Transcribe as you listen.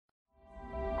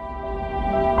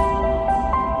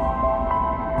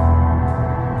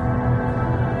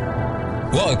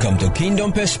Welcome to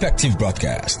Kingdom Perspective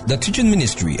Broadcast, the teaching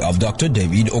ministry of Dr.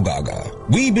 David Ogaga.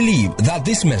 We believe that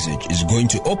this message is going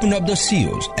to open up the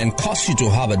seals and cause you to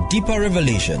have a deeper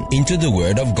revelation into the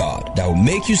Word of God that will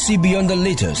make you see beyond the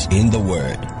letters in the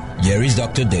Word. Here is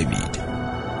Dr. David.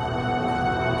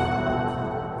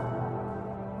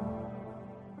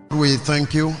 We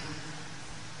thank you.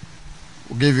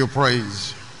 We give you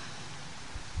praise.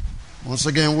 Once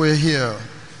again, we're here.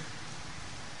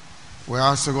 We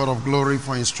ask the God of glory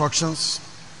for instructions,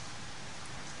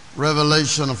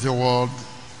 revelation of your word,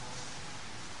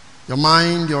 your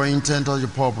mind, your intent, and your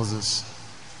purposes.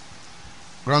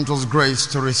 Grant us grace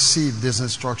to receive these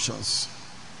instructions,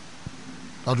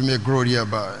 that we may grow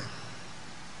hereby.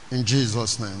 In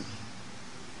Jesus' name,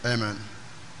 amen.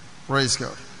 Praise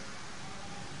God.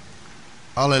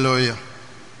 Hallelujah.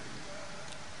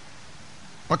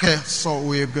 Okay, so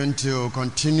we're going to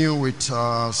continue with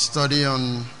our study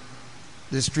on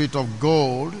the Street of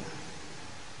Gold,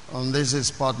 and this is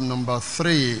part number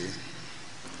 3.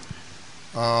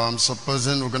 I'm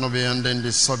supposing we're going to be ending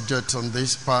this subject on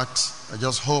this part. I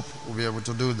just hope we'll be able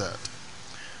to do that.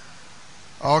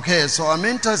 Okay, so our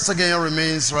main text again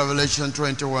remains Revelation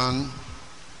 21,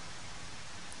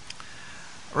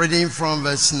 reading from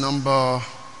verse number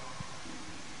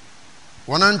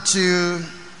 1 and 2,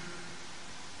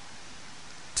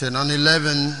 10 and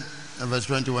 11, and verse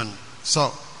 21.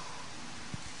 So,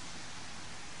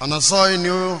 and I saw a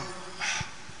new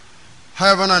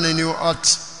heaven and a new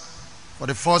earth, for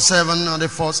the first heaven and the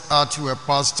first earth were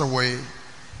passed away,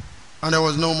 and there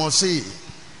was no more sea.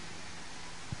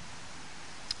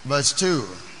 Verse 2.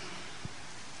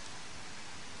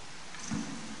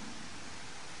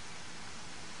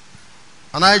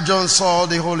 And I, John, saw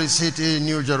the holy city,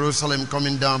 New Jerusalem,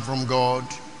 coming down from God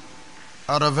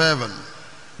out of heaven,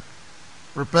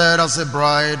 prepared as a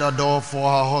bride adorned for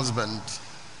her husband.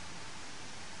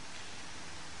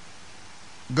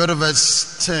 Go to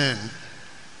verse 10.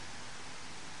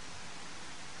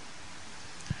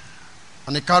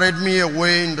 And he carried me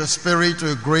away in the spirit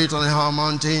to a great and high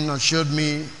mountain, and showed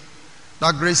me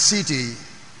that great city,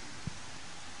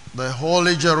 the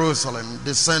holy Jerusalem,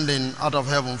 descending out of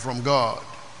heaven from God.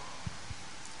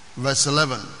 Verse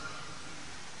 11.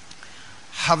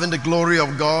 Having the glory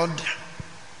of God,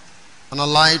 and a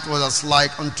light was as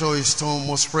like unto a stone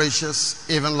most precious,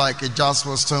 even like a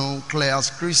jasper stone, clear as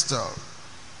crystal.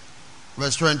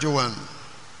 Verse 21.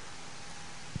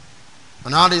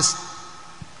 And had this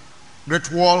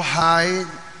great wall high,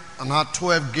 and had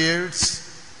 12 gates,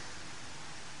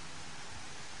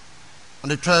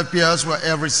 and the 12 piers were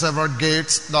every several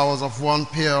gates that was of one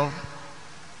pier,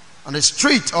 and the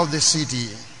street of the city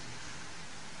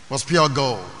was pure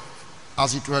gold,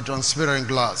 as it were transparent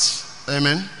glass.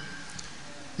 Amen.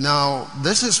 Now,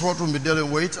 this is what we'll be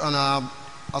dealing with, and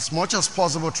as much as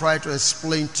possible try to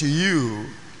explain to you.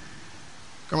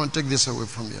 Come on, take this away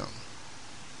from you.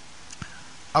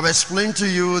 I've explained to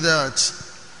you that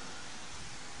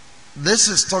this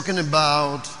is talking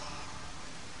about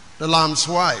the Lamb's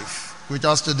wife, which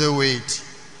has to do with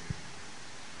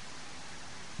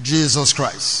Jesus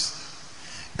Christ.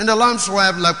 And the Lamb's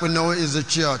wife, like we know, is the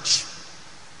church.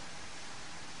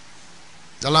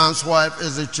 The Lamb's wife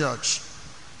is the church.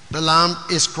 The Lamb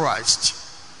is Christ.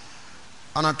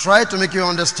 And I try to make you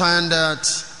understand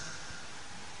that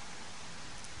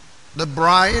the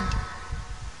bride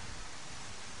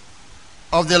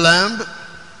of the Lamb,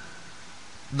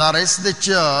 that is the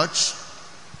church,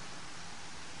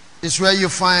 is where you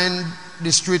find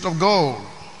the street of gold.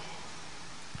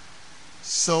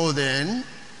 So then,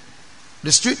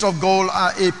 the street of gold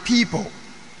are a people,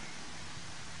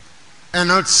 and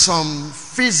not some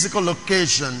physical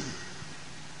location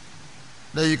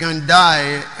that you can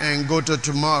die and go to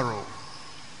tomorrow,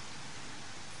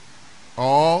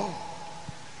 or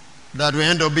that will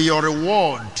end up being your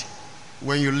reward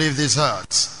when you leave this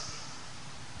earth.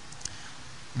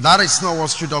 That is not what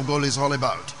street of gold is all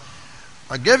about.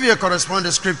 I gave you a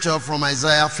corresponding scripture from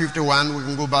Isaiah 51. We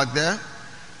can go back there.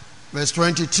 Verse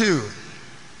 22.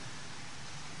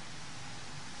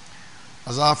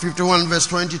 Isaiah 51, verse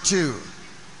 22.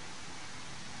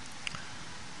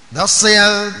 Thus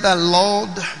saith the Lord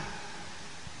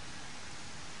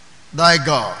thy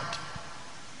God,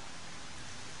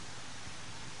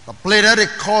 that pleaded the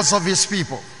cause of his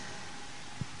people.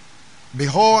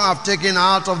 Behold, I have taken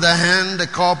out of the hand the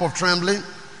cup of trembling,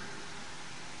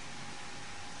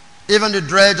 even the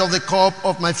dredge of the cup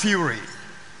of my fury.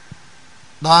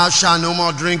 Thou shalt no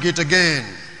more drink it again.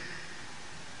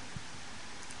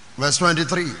 Verse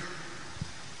 23.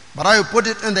 But I will put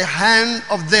it in the hand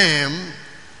of them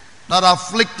that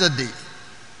afflicted thee,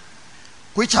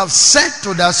 which have said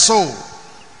to their soul,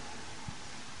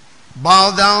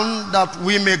 Bow down that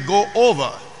we may go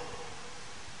over.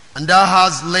 And thou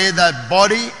hast laid thy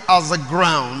body as the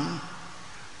ground,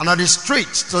 and are the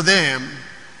streets to them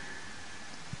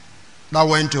that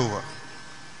went over.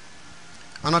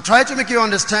 And I try to make you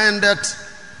understand that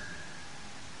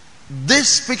this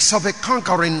speaks of a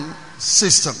conquering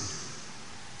system.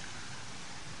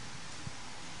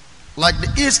 Like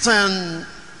the Eastern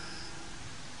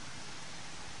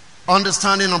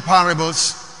understanding of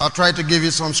parables, I'll try to give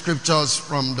you some scriptures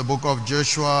from the book of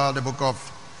Joshua, the book of,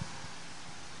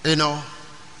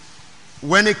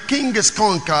 when a king is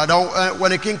conquered, or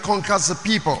when a king conquers the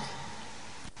people,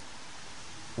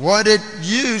 what it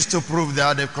used to prove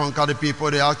that they've conquered the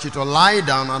people, they ask you to lie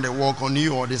down and they walk on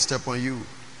you or they step on you.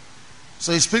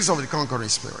 So it speaks of the conquering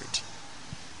spirit.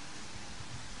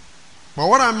 But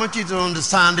what I want you to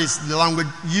understand is the language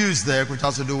used there, which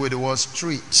has to do with the word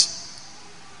street.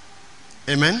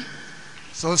 Amen?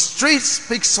 So street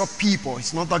speaks of people.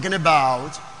 It's not talking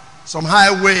about some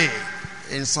highway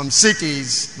in some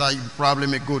cities that you probably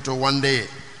may go to one day.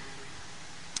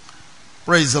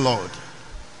 Praise the Lord.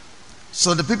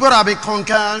 So the people that have been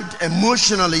conquered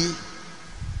emotionally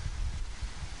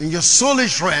in your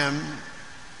soulish realm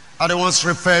are the ones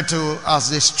referred to as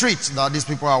the streets that these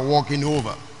people are walking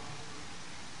over.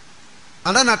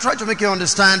 And then I try to make you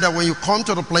understand that when you come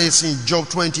to the place in Job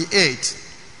 28,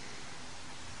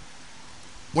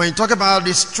 when you talk about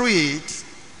the street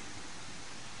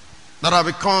that have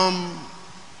become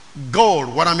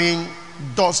gold, what I mean,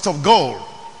 dust of gold,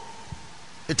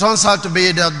 it turns out to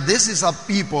be that this is a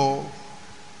people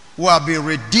who have been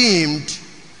redeemed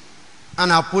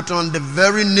and are put on the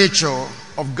very nature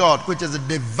of God, which is the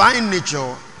divine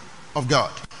nature of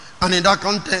God. And in that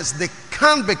context, they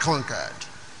can't be conquered.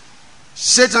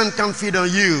 Satan can feed on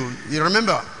you. You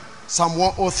remember, Psalm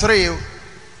 103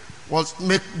 was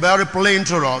made very plain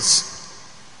to us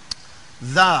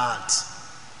that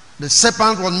the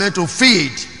serpent was meant to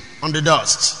feed on the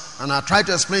dust. And I tried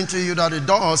to explain to you that the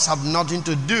dust have nothing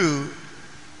to do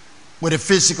with the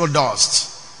physical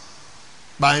dust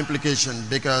by implication,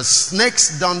 because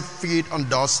snakes don't feed on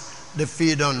dust, they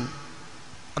feed on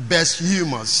at best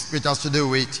humus, which has to do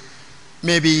with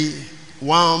maybe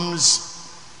worms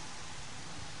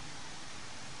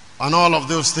and all of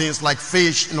those things like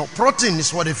fish. Protein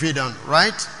is what they feed on,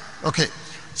 right? Okay,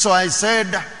 so I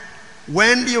said,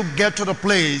 when you get to the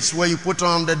place where you put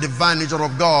on the divine nature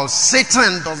of God,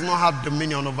 Satan does not have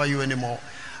dominion over you anymore.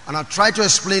 And I try to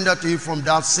explain that to you from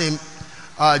that same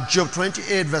Job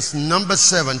 28 verse number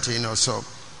 17 or so.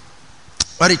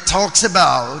 But it talks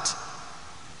about,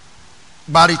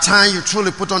 by the time you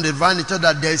truly put on the divine nature,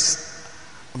 that there's,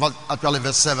 actually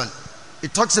verse 7,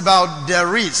 it talks about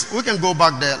there is, we can go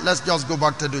back there, let's just go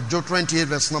back to the Job 28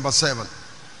 verse number 7.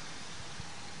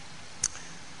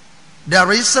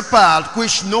 There is a part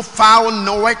which no fowl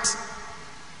knoweth,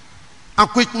 and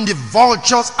which the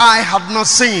vulture's eye had not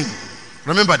seen.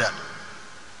 Remember that.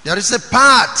 There is a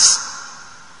part.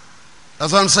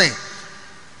 That's what I'm saying.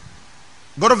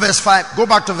 Go to verse 5. Go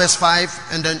back to verse 5,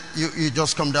 and then you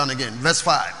just come down again. Verse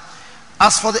 5.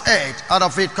 As for the earth, out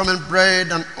of it cometh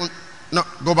bread and... No,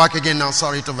 go back again now.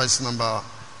 Sorry, to verse number...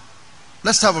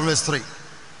 Let's start with verse 3.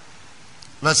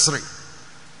 Verse 3.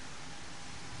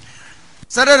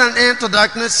 Set an end to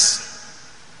darkness,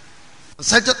 and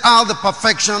set it out the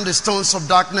perfection, the stones of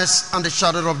darkness, and the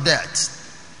shadow of death.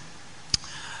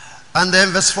 And then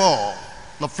verse 4.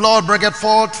 The flood breaketh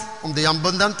forth from the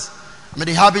abundant, and the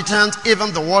inhabitants,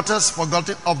 even the waters,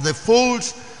 forgotten of the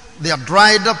fools, they are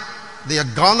dried up, they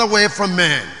are gone away from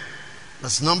men.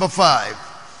 Verse number 5.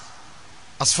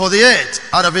 As for the earth,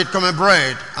 out of it cometh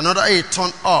bread, another earth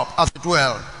turned up, as it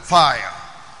were, fire.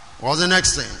 What's the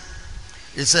next thing?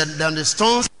 He said, then the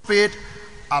stones of it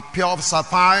are pure of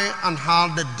sapphire and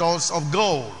have the dust of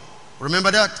gold.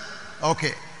 Remember that?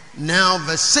 Okay. Now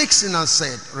verse 16 has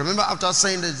said, remember after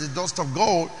saying there's the dust of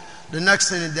gold, the next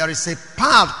thing, there is a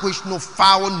part which no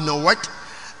fowl knoweth,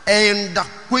 and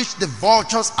which the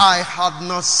vulture's eye had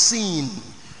not seen.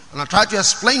 And I try to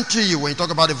explain to you, when you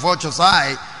talk about the vulture's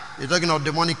eye, you're talking of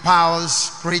demonic powers,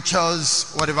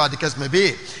 creatures, whatever the case may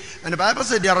be. And the Bible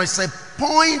says there is a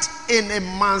point in a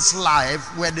man's life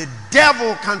where the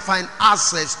devil can find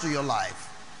access to your life.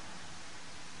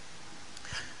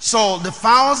 So the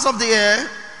fowls of the air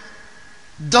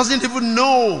doesn't even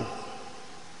know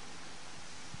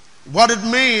what it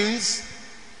means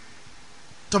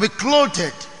to be clothed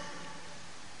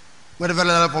with the very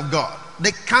life of God.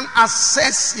 They can't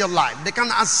assess your life. They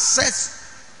can't assess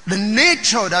the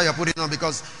nature that you're putting on,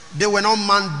 because they were not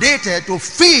mandated to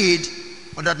feed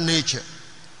on that nature.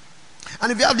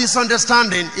 And if you have this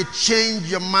understanding, it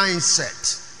changes your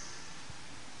mindset.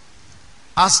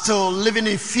 are still living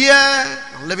in fear,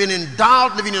 living in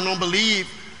doubt, living in unbelief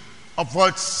of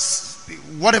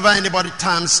whatever anybody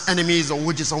terms enemies or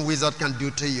witches and wizards can do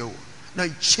to you. Now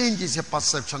it changes your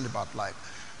perception about life,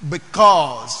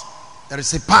 because there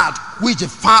is a part which the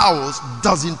fowls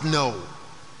doesn't know,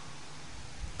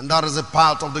 and that is a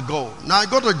part of the goal. Now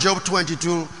go to Job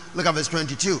 22, look at verse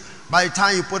 22. By the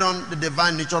time you put on the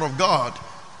divine nature of God,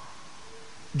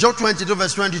 Job 22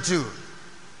 verse 22.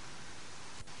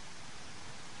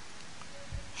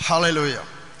 Hallelujah.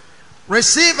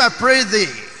 Receive, I pray thee,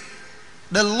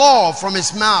 the law from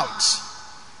his mouth,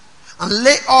 and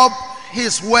lay up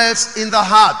his words in the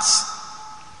hearts.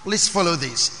 Please follow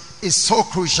this. It's so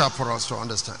crucial for us to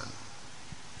understand.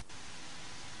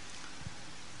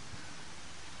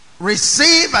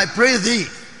 Receive, I pray thee,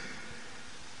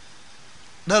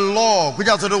 the law, which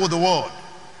has to do with the word,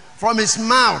 from his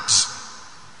mouth,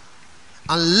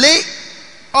 and lay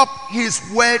up his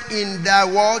word in thy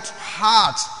what?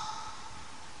 Heart.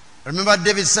 Remember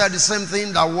David said the same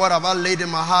thing, that word have I laid in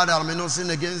my heart that I may not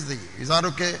sin against thee. Is that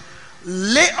okay?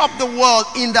 Lay up the word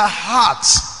in the heart.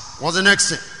 What's the next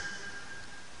thing?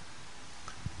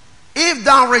 If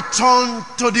thou return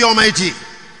to the Almighty,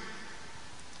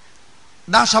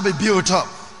 thou shalt be built up.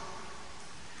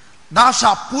 Thou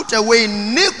shalt put away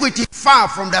iniquity far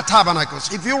from the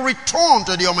tabernacles. If you return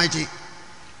to the Almighty,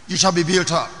 you shall be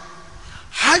built up.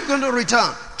 How are you going to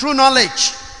return? Through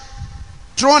knowledge,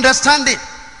 through understanding,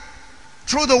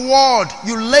 through the word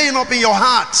you laying up in your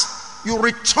heart. You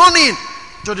returning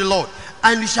to the Lord,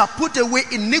 and you shall put away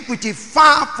iniquity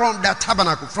far from the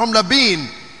tabernacle, from the being,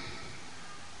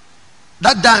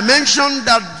 that dimension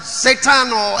that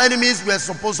Satan or enemies were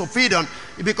supposed to feed on.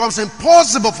 It becomes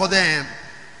impossible for them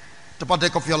to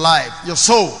partake of your life, your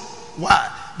soul. Why?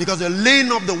 Because you're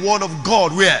laying up the word of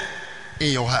God where?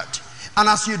 In your heart. And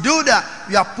as you do that,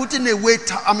 you are putting away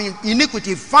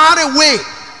iniquity far away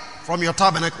from your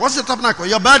tabernacle. What's your tabernacle?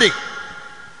 Your body.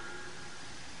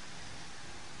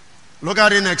 Look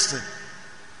at it next thing.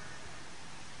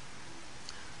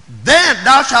 Then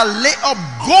thou shalt lay up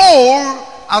gold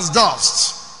as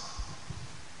dust,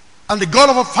 and the gold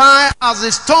of a fire as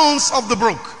the stones of the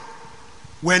brook.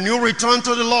 When you return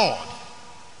to the Lord,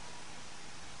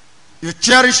 you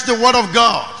cherish the word of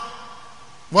God.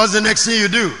 What's the next thing you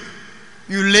do?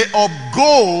 You lay up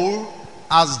gold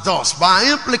as dust. By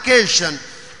implication,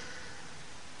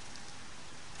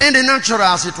 in the natural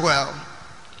as it were,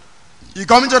 you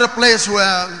come into the place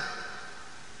where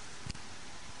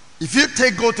if you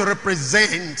take gold to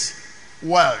represent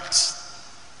wealth,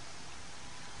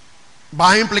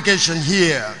 by implication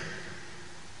here,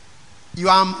 you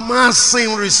are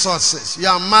amassing resources, you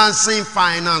are amassing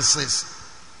finances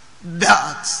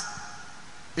that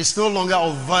is no longer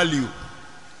of value.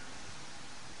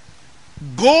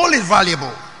 Gold is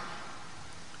valuable.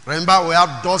 Remember, we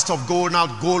have dust of gold, now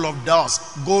gold of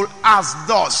dust. Gold as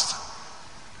dust.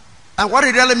 And what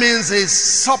it really means is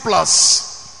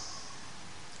surplus.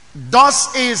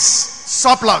 Dust is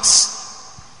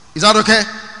surplus. Is that okay?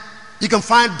 You can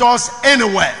find dust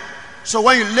anywhere. So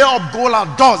when you lay up gold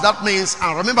as dust, that means,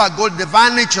 and remember gold,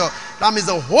 divine nature, that means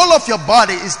the whole of your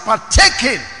body is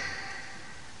partaking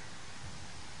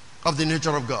of the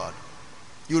nature of God.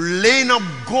 You laying up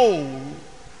gold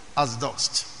as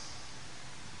dust.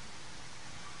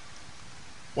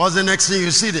 What's the next thing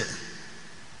you see there?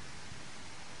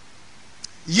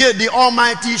 Yet the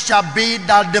Almighty shall be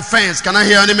thy defense. Can I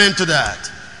hear an amen to that?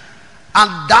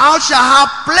 And thou shalt have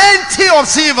plenty of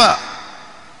silver.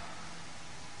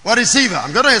 What is silver?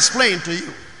 I'm going to explain to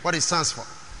you what it stands for.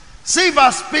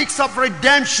 Silver speaks of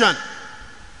redemption.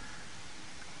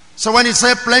 So when he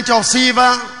says plenty of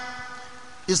silver,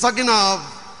 he's talking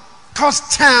of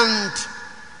constant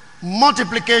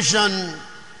multiplication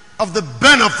of the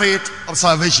benefit of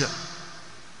salvation.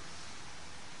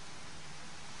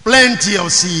 Plenty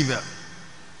of silver.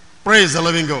 Praise the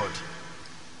living God.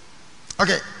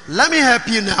 Okay, let me help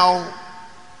you now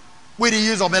with the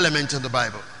use of elements in the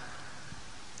Bible.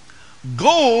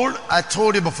 Gold, I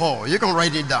told you before, you can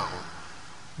write it down.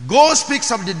 Gold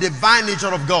speaks of the divine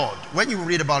nature of God. When you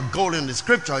read about gold in the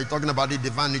scripture, you're talking about the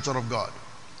divine nature of God,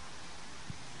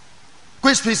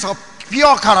 which speaks of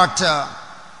pure character,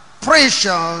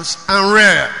 precious and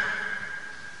rare.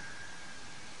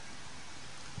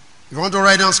 If you want to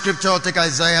write down scripture, take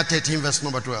Isaiah 13 verse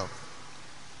number 12.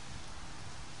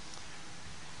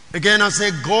 Again, I say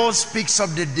God speaks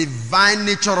of the divine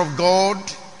nature of God.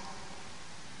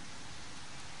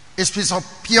 It speaks of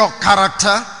pure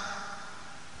character,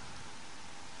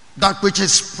 that which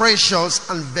is precious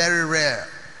and very rare.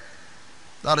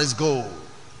 That is gold.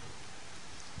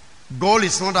 Gold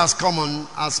is not as common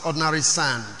as ordinary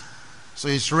sand. So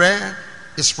it's rare,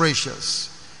 it's precious.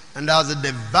 And that's the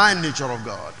divine nature of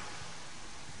God.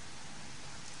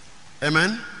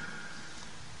 Amen.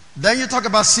 Then you talk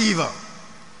about silver.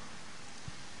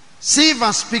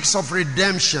 Silver speaks of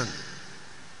redemption.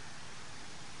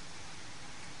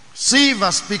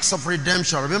 Silver speaks of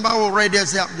redemption. Remember we already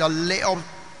said you lay up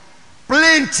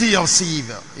plenty of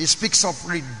silver. It speaks of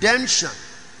redemption.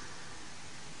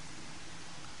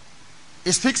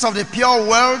 It speaks of the pure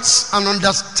words and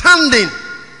understanding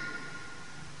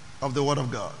of the word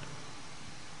of God.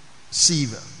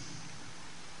 Silver.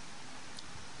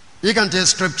 You can take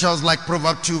scriptures like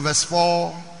Proverbs 2 verse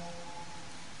 4,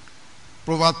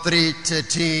 Proverbs 3,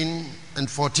 13 and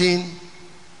 14,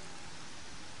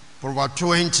 Proverbs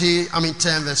 10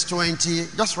 verse 20.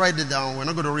 Just write it down. We're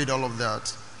not going to read all of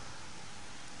that.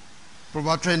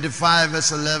 Proverbs 25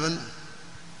 verse 11,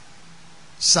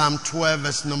 Psalm 12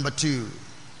 verse number 2.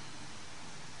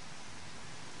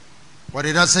 What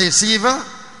did I say? Silver,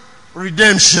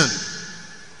 redemption,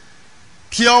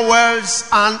 pure words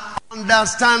and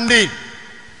understanding.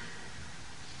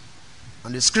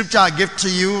 And the scripture I give to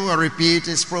you, I repeat,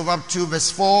 is Proverbs 2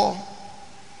 verse 4,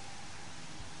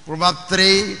 Proverbs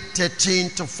 3, 13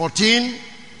 to 14,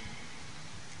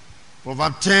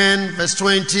 Proverbs 10 verse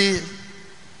 20,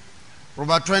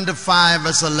 Proverbs 25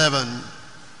 verse 11,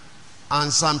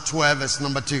 and Psalm 12 verse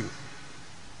number 2.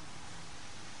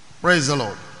 Praise the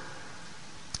Lord.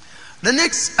 The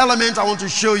next element I want to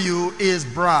show you is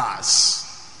brass.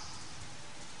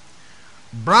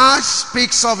 Brass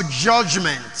speaks of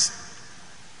judgment.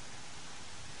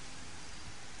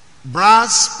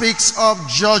 Brass speaks of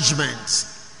judgment.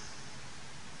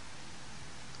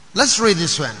 Let's read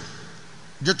this one.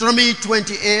 Deuteronomy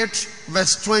 28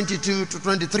 verse 22 to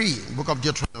 23. Book of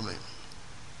Deuteronomy.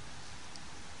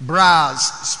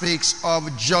 Brass speaks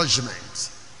of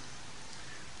judgment.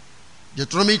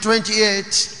 Deuteronomy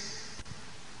 28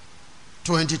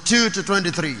 22 to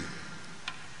 23.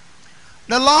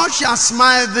 The Lord shall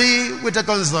smite thee with a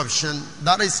consumption,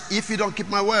 that is, if you don't keep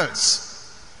my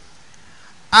words,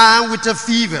 and with a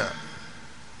fever,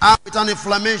 and with an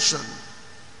inflammation,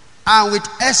 and with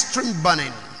extreme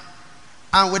burning,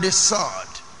 and with a sword,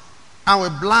 and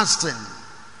with blasting,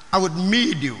 and with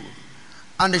mildew,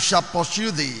 and they shall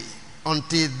pursue thee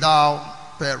until thou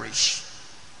perish.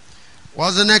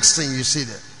 What's the next thing you see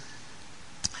there?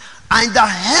 And the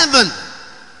heaven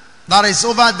that is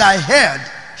over thy head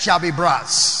shall be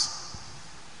brass,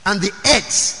 and the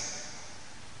earth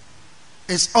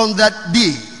is under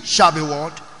thee shall be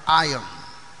what? Iron.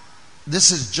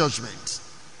 This is judgment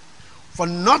for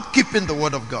not keeping the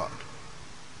word of God.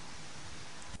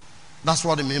 That's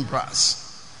what it means, brass.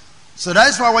 So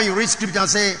that's why when you read scripture and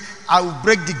say, I will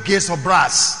break the gates of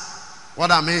brass, what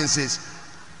that means is,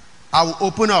 I will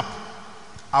open up,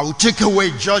 I will take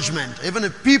away judgment, even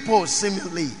if people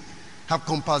seemingly have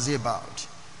compassed about.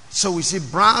 So we see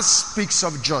brass speaks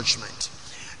of judgment.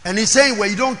 And he's saying when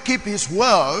you don't keep his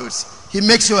words, he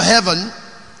makes your heaven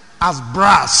as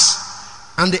brass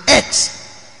and the earth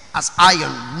as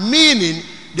iron, meaning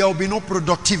there will be no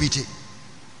productivity.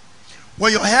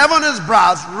 When your heaven is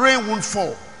brass, rain won't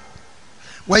fall.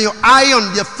 When your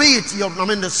iron, your feet,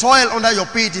 the soil under your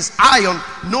feet is iron,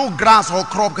 no grass or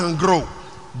crop can grow.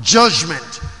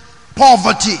 Judgment,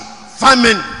 poverty,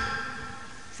 famine,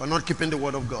 for not keeping the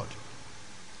word of God.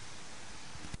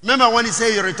 Remember when he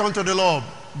said you return to the Lord,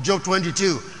 Job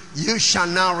 22, you shall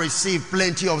now receive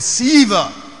plenty of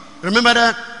silver. Remember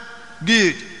that?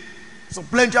 Good. So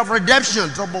plenty of redemption.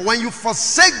 So, but when you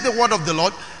forsake the word of the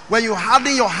Lord, when you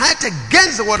harden your heart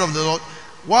against the word of the Lord,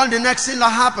 well, the next thing that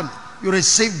happened, you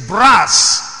receive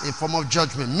brass in form of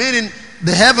judgment. Meaning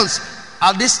the heavens,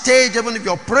 at this stage, even if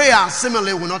your prayer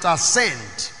similarly will not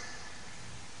ascend.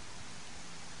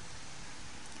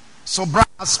 So brass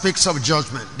speaks of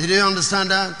judgment. Did you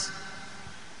understand that?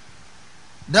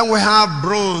 Then we have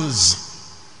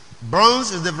bronze.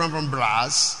 Bronze is different from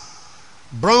brass.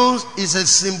 Bronze is a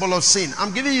symbol of sin.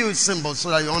 I'm giving you a symbol so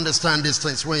that you understand these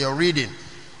things when you're reading.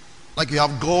 Like you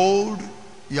have gold,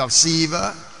 you have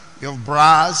silver, you have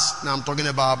brass. Now I'm talking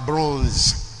about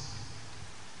bronze.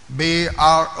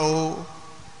 B-R-O-N-Z-E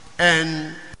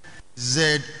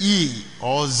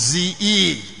or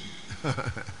Z-E.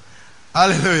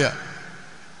 Hallelujah.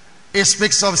 It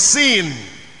speaks of sin.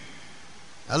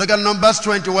 Now look at Numbers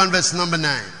 21 verse number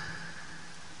 9.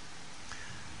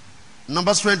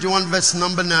 Numbers 21 verse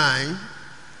number 9.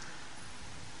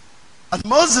 And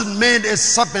Moses made a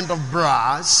serpent of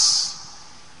brass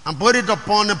and put it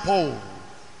upon a pole.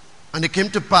 And it came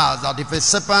to pass that if a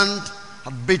serpent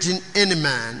had bitten any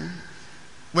man,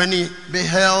 when he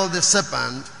beheld the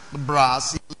serpent, the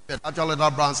brass, he Actually,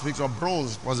 that branch speaks of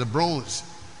bronze. It was a bronze,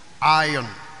 iron,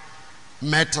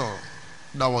 metal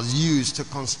that was used to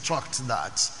construct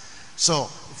that. So,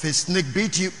 if a snake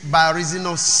bit you by reason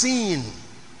of sin,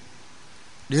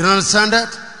 do you understand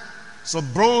that? So,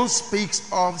 bronze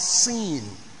speaks of sin.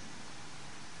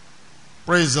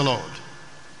 Praise the Lord.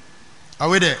 Are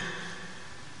we there?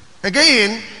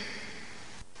 Again,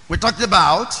 we talked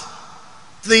about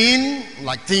thin,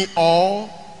 like thin ore,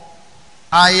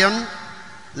 iron,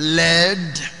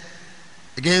 lead,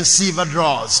 again silver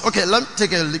dross. Okay, let me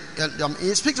take a look.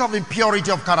 It speaks of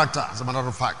impurity of character, as a matter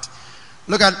of fact.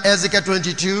 Look at Ezekiel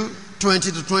 22,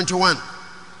 20 to 21.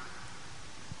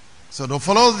 So to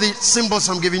follow the symbols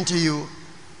I'm giving to you,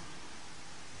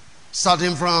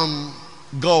 starting from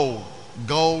gold,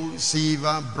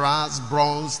 silver, brass,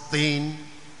 bronze, tin.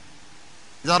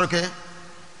 Is that okay?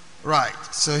 Right.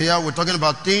 So here we're talking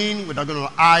about tin, we're talking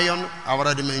about iron. I've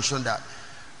already mentioned that.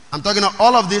 I'm talking about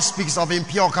all of this speaks of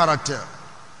impure character.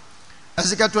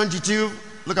 Ezekiel 22,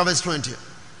 look at verse 20.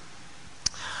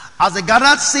 As they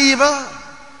gathered silver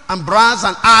and brass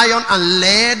and iron and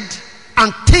lead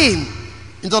and tin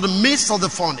into the midst of the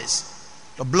furnace,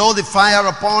 to blow the fire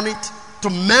upon it, to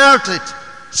melt it,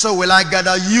 so will I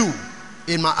gather you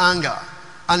in my anger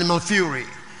and in my fury,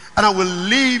 and I will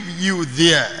leave you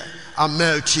there and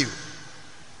melt you.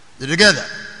 Did you get that?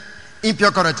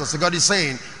 Impure character. So God is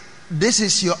saying, this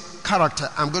is your character.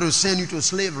 I'm going to send you to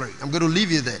slavery. I'm going to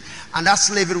leave you there. And that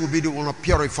slavery will be the one that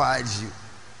purifies you.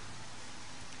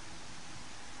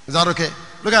 Is that okay?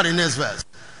 Look at the next verse.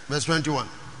 Verse 21.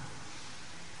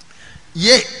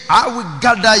 Yea, I will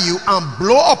gather you and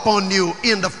blow upon you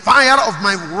in the fire of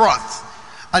my wrath,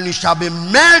 and you shall be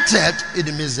melted in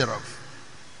the midst thereof.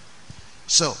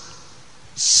 So,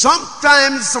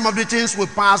 sometimes some of the things we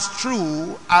pass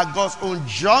through are God's own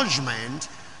judgment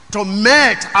to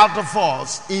melt out of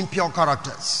us impure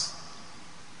characters.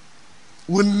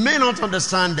 We may not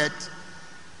understand that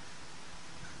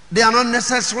they are not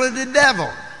necessarily the devil.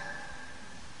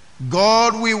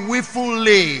 God will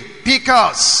willfully pick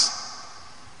us,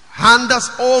 hand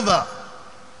us over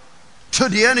to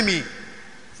the enemy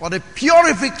for the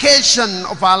purification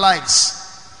of our lives.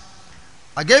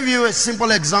 I gave you a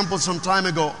simple example some time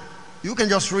ago. You can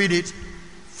just read it.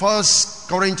 1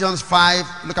 Corinthians 5,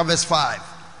 look at verse 5.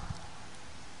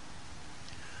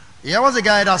 Here was a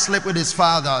guy that slept with his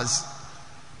father's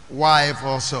wife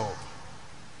or so.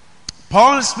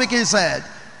 Paul speaking said,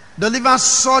 deliver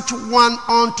such one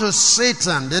unto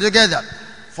Satan. Did you get that?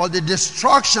 For the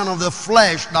destruction of the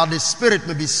flesh, that the spirit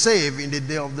may be saved in the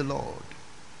day of the Lord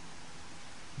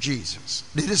Jesus.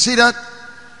 Did you see that?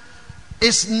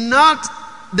 It's not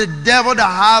the devil that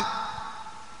have,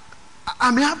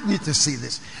 I mean, I need to see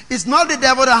this. It's not the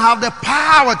devil that have the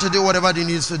power to do whatever he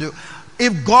needs to do.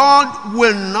 If God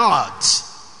will not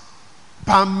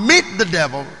permit the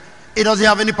devil, it doesn't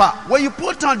have any power. When you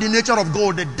put on the nature of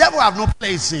God, the devil have no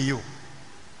place in you.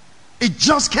 It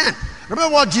just can't.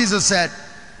 Remember what Jesus said?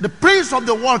 The prince of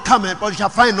the world cometh, but you shall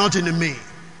find nothing in me.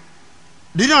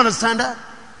 Did you understand that?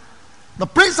 The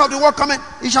prince of the world cometh,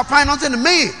 he shall find nothing in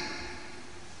me.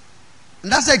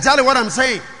 And that's exactly what I'm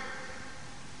saying.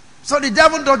 So the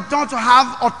devil don't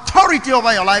have authority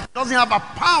over your life, doesn't have a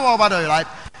power over your life.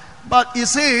 But you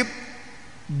see,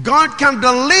 God can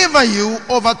deliver you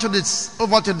over to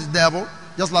the devil,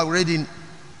 just like reading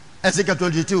Ezekiel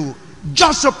 22,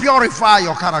 just to purify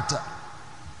your character.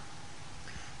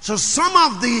 So some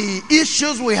of the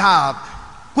issues we have,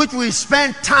 which we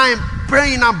spend time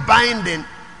praying and binding,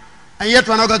 and yet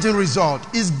we're not getting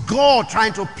result, is God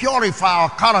trying to purify our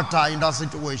character in that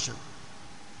situation.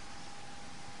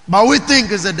 But we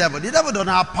think it's the devil. The devil doesn't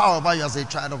have power over you as a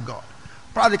child of God.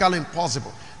 Practically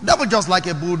impossible. The devil just like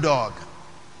a bulldog.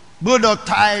 Bulldog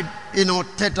tied,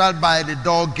 tethered by the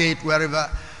dog gate, wherever.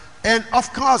 And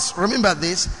of course, remember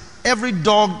this, every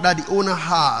dog that the owner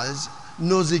has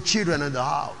knows the children in the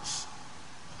house.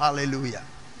 Hallelujah.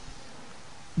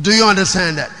 Do you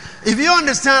understand that? If you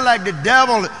understand like the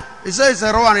devil, it says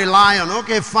a roar and a lion,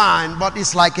 okay, fine, but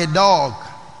it's like a dog.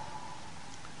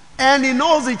 And he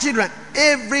knows the children.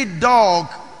 Every dog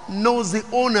knows the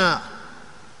owner.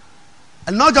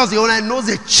 And not just the owner, he knows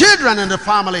the children in the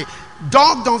family.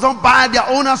 Dogs don't buy their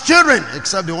owner's children,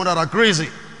 except the ones that are crazy.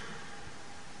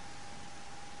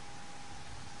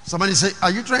 Somebody say, are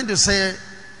you trying to say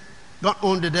don't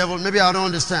own the devil? Maybe I don't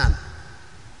understand.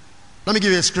 Let me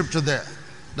give you a scripture there.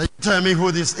 Then you tell me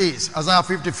who this is. Isaiah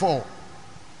 54.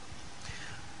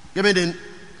 Give me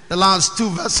the last two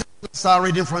verses. Let's start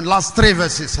reading from the last three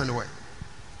verses anyway.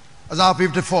 Isaiah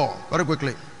 54, very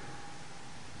quickly.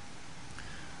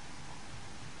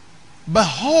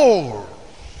 Behold,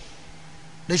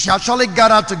 They shall surely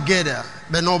gather together,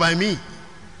 but not by me.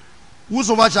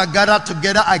 Whosoever shall gather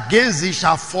together against thee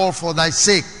shall fall for thy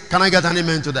sake. Can I get an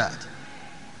amen to that?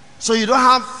 So you don't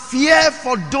have fear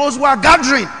for those who are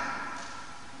gathering.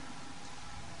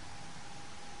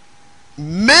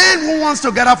 Men who wants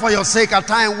to gather for your sake are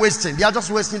time wasting. They are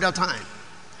just wasting their time.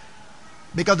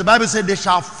 Because the Bible said they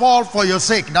shall fall for your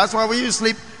sake. That's why when you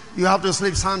sleep, you have to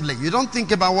sleep soundly. You don't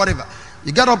think about whatever.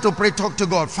 You get up to pray, talk to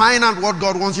God, find out what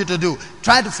God wants you to do.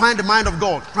 Try to find the mind of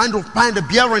God. Trying to find the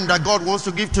bearing that God wants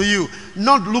to give to you.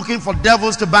 Not looking for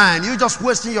devils to bind. You're just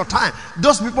wasting your time.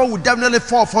 Those people will definitely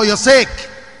fall for your sake.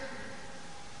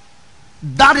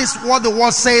 That is what the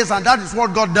word says, and that is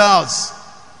what God does.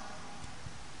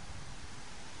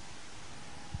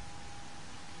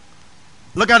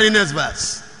 Look at the next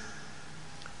verse.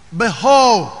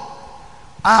 Behold,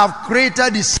 I have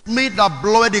created the smith that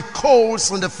bloweth the coals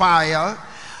in the fire,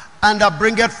 and that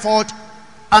bringeth forth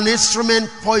an instrument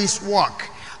for his work.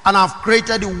 And I have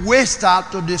created the waster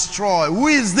to destroy. Who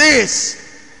is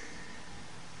this?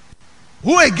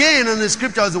 Who again in the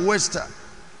scripture is the waster?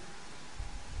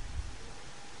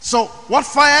 So, what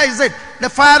fire is it? The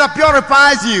fire that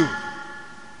purifies you.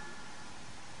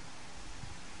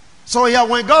 So here,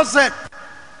 when God said,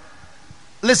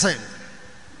 listen,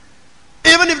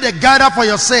 even if they gather for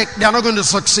your sake, they are not going to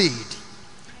succeed.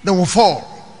 They will fall.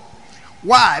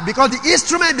 Why? Because the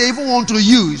instrument they even want to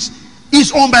use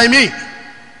is owned by me.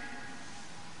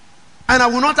 And I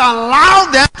will not allow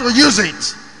them to use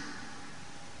it.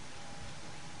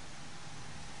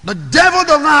 The devil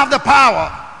does not have the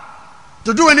power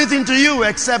to do anything to you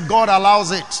except God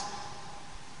allows it.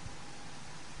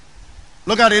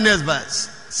 Look at the next verse,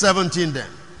 17 then.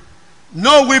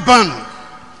 No weapon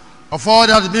of all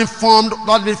that has been formed,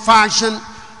 that has been fashioned,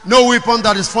 no weapon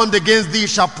that is formed against thee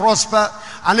shall prosper,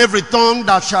 and every tongue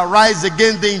that shall rise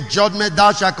against thee in judgment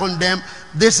thou shalt condemn.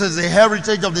 This is the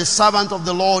heritage of the servant of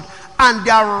the Lord, and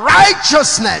their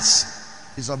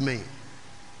righteousness is of me.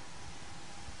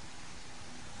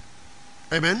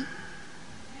 Amen.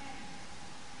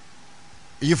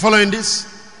 Are you following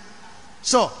this?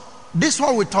 So, this is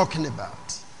what we're talking about.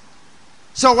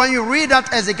 So when you read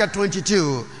that Ezekiel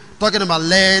 22, talking about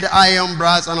lead, iron,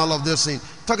 brass, and all of those things,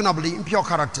 talking about the impure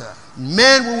character,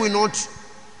 men who will not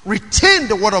retain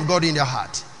the word of God in their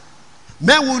heart.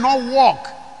 Men will not walk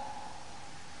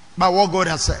by what God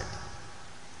has said.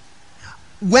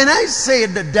 When I say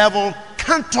the devil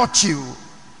can't touch you,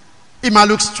 it might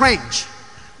look strange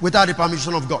without the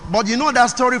permission of God. But you know that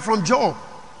story from Job.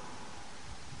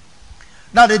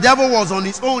 That the devil was on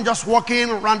his own just walking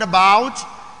around about.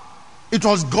 It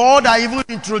was God that even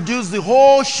introduced the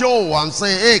whole show and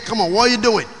say, hey, come on, what are you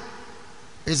doing?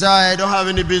 He said, I don't have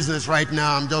any business right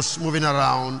now. I'm just moving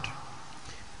around.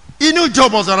 He knew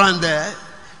Job was around there.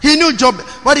 He knew Job,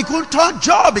 but he couldn't touch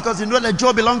Job because he knew that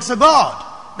Job belongs to God.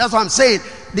 That's what I'm saying.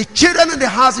 The children in the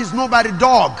house is not by the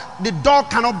dog. The dog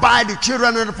cannot buy the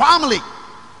children in the family.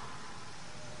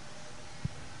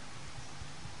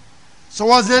 So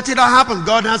what's the thing that happened?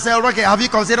 God has said, okay, have you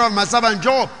considered my servant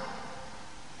Job?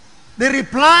 The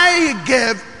reply he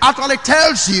gave actually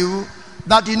tells you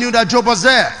that he knew that Job was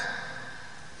there.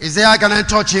 He said, I cannot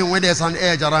touch him when there's an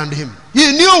edge around him.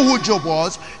 He knew who Job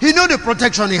was. He knew the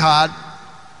protection he had.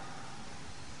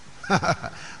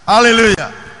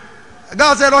 Hallelujah.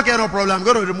 God said, okay, no problem. I'm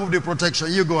going to remove the protection.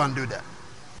 You go and do that.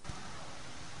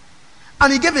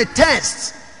 And he gave a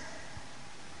test.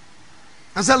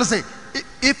 And said, listen,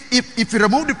 if you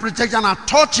remove the protection and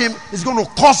touch him, it's going to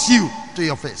cost you to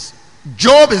your face.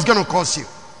 Job is going to cost you.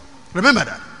 Remember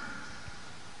that.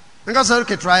 And God said,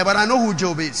 okay, try, but I know who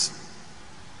Job is.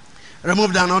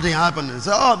 Remove that, nothing happened. He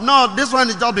said, oh, no, this one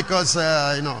is just because,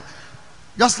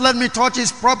 just let me touch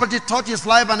his property, touch his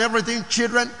life and everything,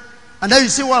 children. And then you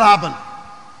see what happened.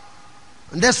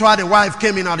 And that's why the wife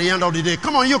came in at the end of the day.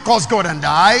 Come on, you curse God and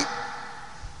die.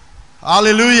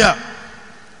 Hallelujah.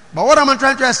 But what am I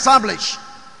trying to establish?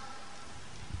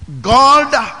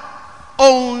 God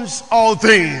owns all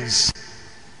things.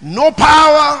 No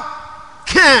power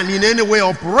can in any way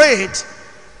operate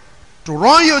to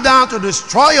run you down, to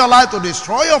destroy your life, to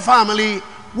destroy your family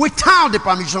without the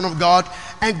permission of God.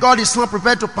 And God is not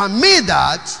prepared to permit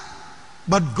that.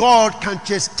 But God can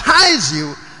chastise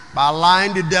you by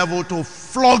allowing the devil to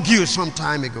flog you some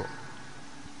time ago.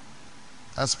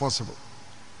 That's possible.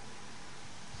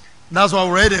 That's what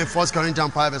we read in 1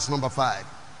 Corinthians 5 verse number 5.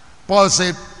 Paul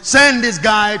said, send this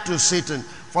guy to Satan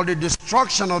for the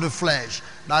destruction of the flesh,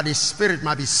 that his spirit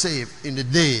might be saved in the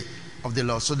day of the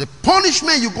Lord. So the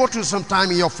punishment you go through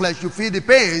sometime in your flesh, you feel the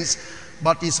pains,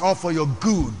 but it's all for your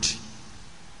good,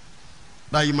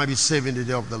 that you might be saved in the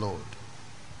day of the Lord.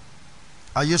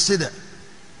 Are you still there?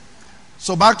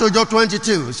 So back to Job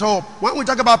 22. So when we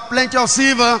talk about plenty of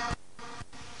silver,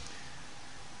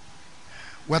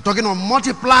 we're talking of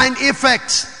multiplying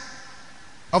effect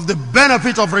of the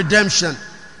benefit of redemption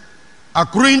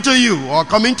accruing to you or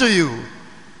coming to you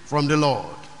from the Lord.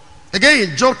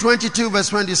 Again, Job 22 verse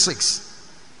 26.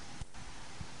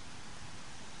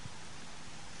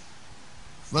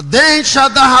 But then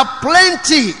shalt thou have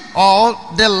plenty, or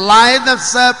delight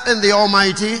thyself in the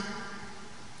Almighty,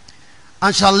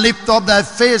 and shall lift up thy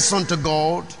face unto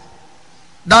God.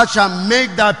 Thou shalt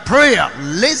make thy prayer.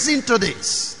 Listen to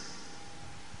this.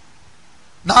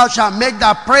 Thou shalt make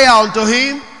thy prayer unto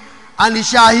him, and he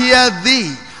shall hear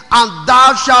thee, and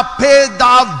thou shalt pay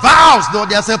thy vows. Though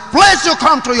there's a place you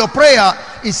come to your prayer,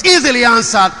 is easily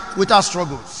answered without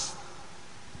struggles.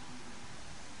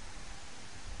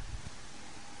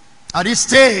 At this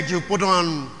stage, you put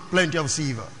on plenty of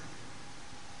silver.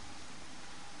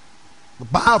 The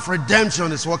power of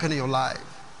redemption is working in your life.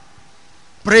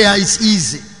 Prayer is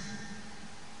easy.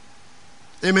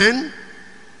 Amen.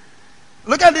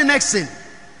 Look at the next thing.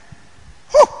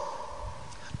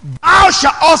 Thou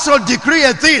shalt also decree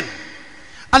a thing,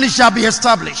 and it shall be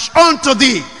established unto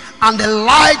thee, and the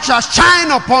light shall shine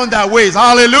upon thy ways.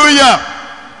 Hallelujah.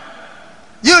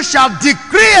 You shall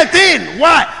decree a thing.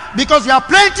 Why? Because you have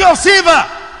plenty of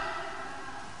silver.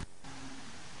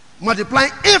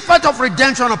 Multiplying effect of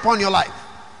redemption upon your life.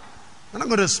 You're not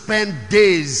going to spend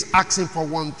days asking for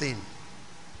one thing.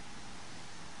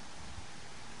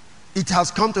 It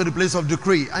has come to the place of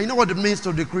decree. And you know what it means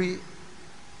to decree?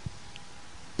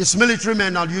 It's military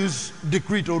men that use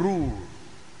decree to rule,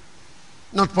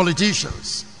 not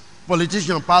politicians.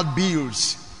 Politicians pass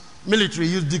bills. Military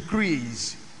use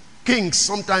decrees. Kings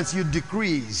sometimes use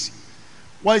decrees.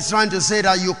 What it's trying to say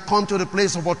that you come to the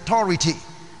place of authority,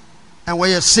 and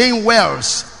when you're saying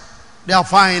words, they are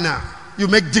finer. You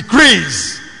make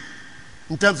decrees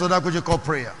in terms of that which you call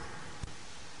prayer.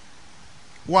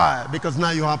 Why? Because now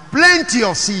you have plenty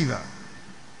of silver,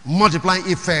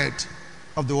 multiplying effect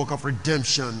of the work of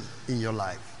redemption in your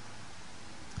life.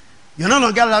 You're no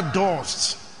longer that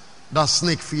dust that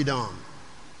snake feed on.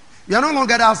 You're no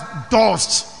longer that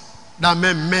dust that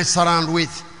men mess around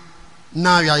with.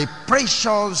 Now you are a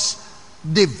precious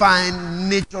divine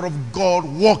nature of God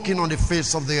walking on the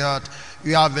face of the earth.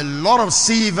 You have a lot of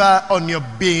silver on your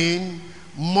being,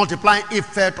 multiplying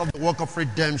effect of the work of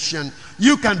redemption.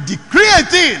 You can decree a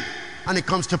thing and it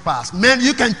comes to pass. Man,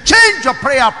 you can change your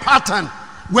prayer pattern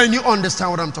when you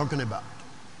understand what I'm talking about.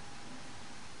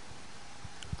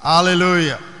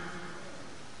 Hallelujah.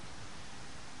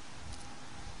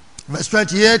 Verse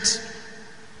 28.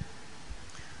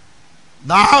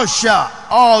 Thou shalt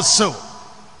also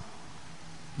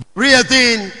decree a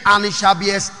thing, and it shall be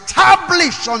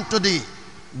established unto thee.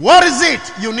 What is it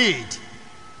you need?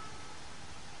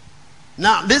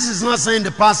 Now, this is not saying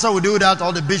the pastor will do that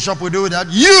or the bishop will do that.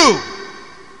 You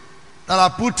that are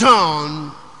put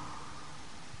on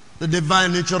the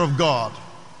divine nature of God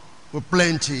with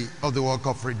plenty of the work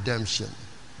of redemption.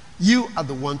 You are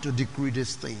the one to decree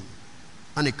this thing,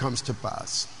 and it comes to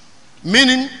pass.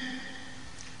 Meaning,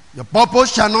 your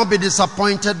purpose shall not be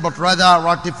disappointed, but rather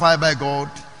ratified by God.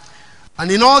 And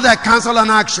in all their counsel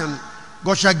and action,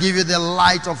 God shall give you the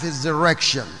light of his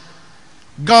direction,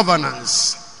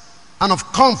 governance, and of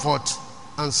comfort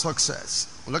and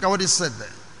success. Look at what he said there.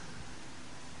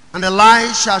 And the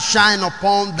light shall shine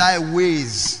upon thy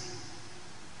ways.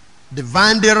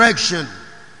 Divine direction,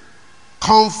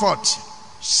 comfort,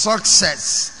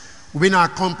 success will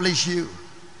accomplish you.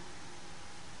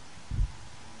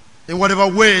 In whatever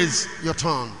ways you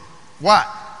turn. What?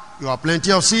 You have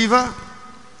plenty of silver.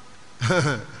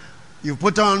 You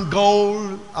put on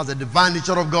gold as the divine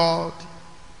nature of God.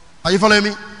 Are you following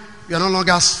me? You are no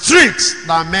longer streets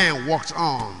that man walks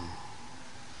on.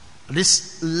 At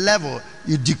this level,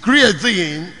 you decree a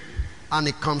thing and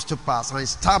it comes to pass and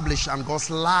establish, and God's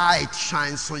light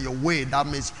shines on your way. That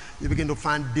means you begin to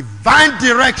find divine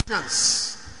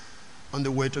directions on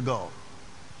the way to God.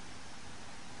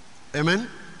 Amen?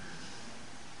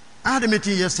 I had a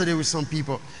meeting yesterday with some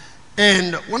people,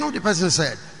 and one of the persons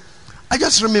said, I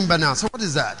just remember now. So what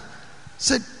is that?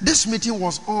 Said, this meeting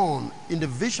was on in the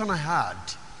vision I had,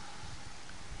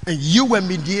 and you were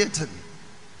mediating.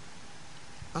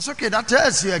 I said, okay, that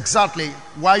tells you exactly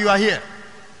why you are here.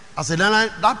 I said,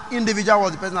 that individual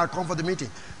was the person that come for the meeting.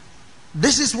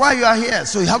 This is why you are here.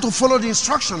 So you have to follow the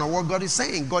instruction of what God is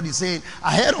saying. God is saying,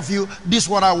 ahead of you, this is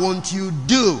what I want you to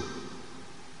do.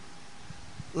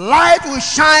 Light will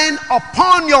shine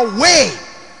upon your way.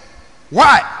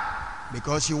 Why?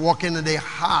 Because you're walking in the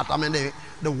heart,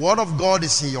 the the word of God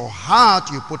is in your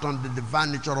heart, you put on the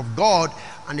divine nature of God,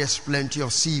 and there's plenty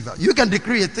of silver. You can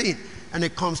decree a thing, and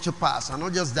it comes to pass. And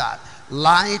not just that,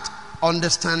 light,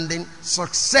 understanding,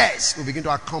 success will begin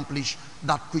to accomplish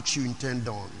that which you intend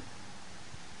on.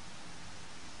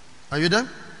 Are you there?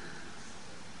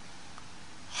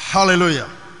 Hallelujah.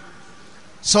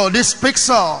 So this speaks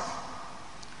of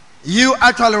you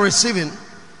actually receiving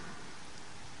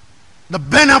the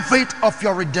benefit of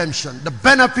your redemption, the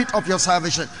benefit of your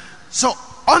salvation. So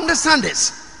understand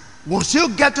this. Once you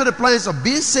get to the place of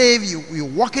being saved, you're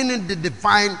walking in the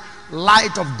divine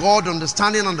light of God,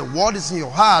 understanding, and the word is in your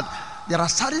heart. There are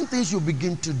certain things you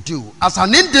begin to do as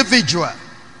an individual,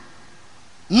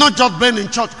 not just being in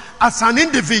church. As an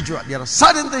individual, there are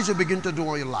certain things you begin to do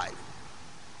in your life,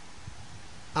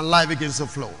 and life begins to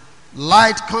flow.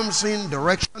 Light comes in,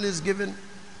 direction is given,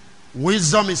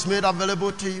 wisdom is made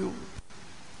available to you,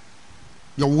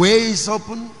 your way is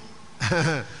open.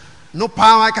 No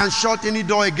power can shut any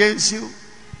door against you.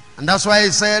 And that's why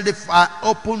he said, if I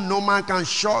open, no man can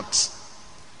shut.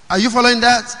 Are you following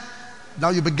that? Now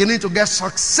you're beginning to get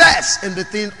success in the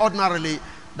thing ordinarily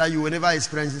that you will never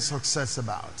experience success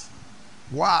about.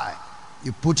 Why?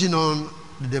 You're putting on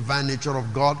the divine nature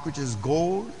of God, which is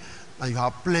gold, and you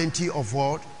have plenty of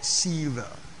what? Silver.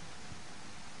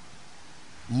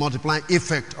 Multiplying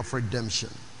effect of redemption.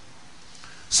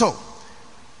 So,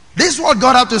 this is what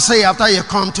God had to say after you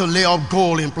come to lay up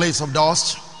gold in place of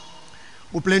dust,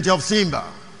 with plenty of silver.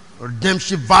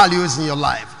 Redemption values in your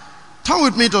life. Turn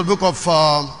with me to the book of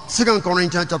 2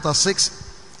 Corinthians chapter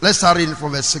 6. Let's start reading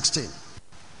from verse 16.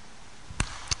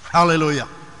 Hallelujah.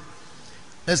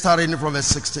 Let's start reading from verse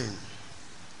 16.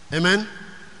 Amen.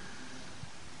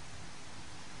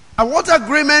 And what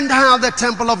agreement have the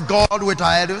temple of God with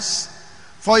idols?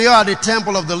 For you are the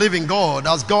temple of the living God,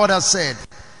 as God has said,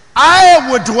 I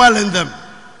will dwell in them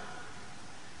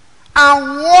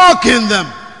and walk in them,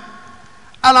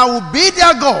 and I will be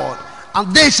their God,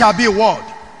 and they shall be what?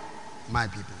 My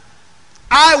people.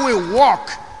 I will walk.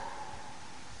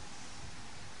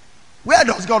 Where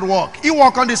does God walk? He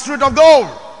walks on the street of gold.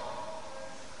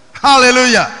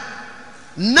 Hallelujah.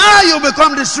 Now you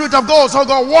become the street of gold, so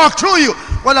God walks through you.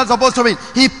 What that's supposed to mean?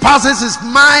 He passes his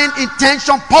mind,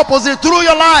 intention, purpose through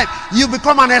your life. You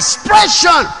become an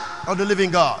expression of the living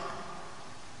God.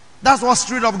 That's what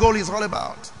street of gold is all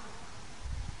about.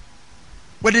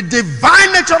 With the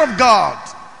divine nature of God,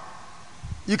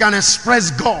 you can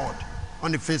express God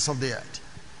on the face of the earth.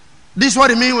 This is what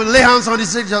it means when lay hands on the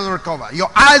sick shall recover. Your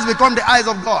eyes become the eyes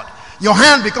of God. Your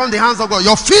hand become the hands of God.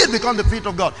 Your feet become the feet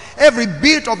of God. Every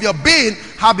bit of your being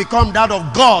have become that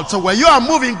of God. So when you are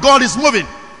moving, God is moving.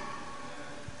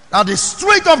 At the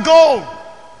street of gold,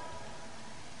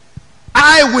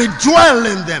 I will dwell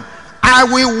in them. I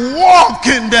will walk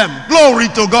in them. Glory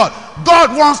to God.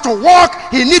 God wants to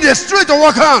walk. He needs a street to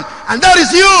walk on. And that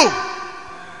is you.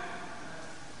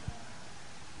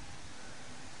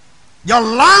 Your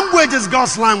language is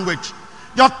God's language.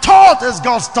 Your thought is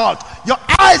God's thought. Your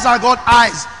eyes are God's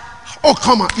eyes. Oh,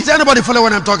 come on. Is anybody following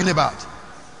what I'm talking about?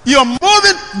 You're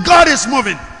moving. God is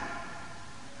moving.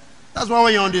 That's why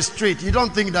when you're on the street, you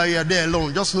don't think that you're there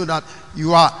alone. Just know that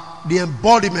you are the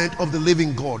embodiment of the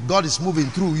living God. God is moving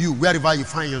through you wherever you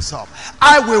find yourself.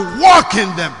 I will walk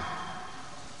in them.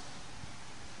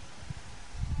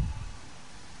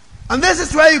 And this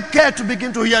is where you care to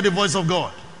begin to hear the voice of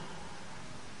God.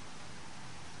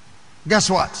 Guess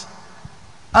what?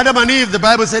 Adam and Eve, the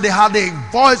Bible said they had the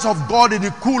voice of God in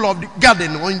the cool of the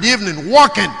garden or in the evening,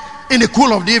 walking in the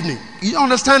cool of the evening. You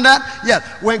understand that? Yes.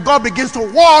 When God begins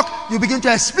to walk, you begin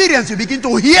to experience, you begin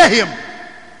to hear him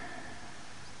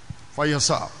for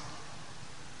yourself.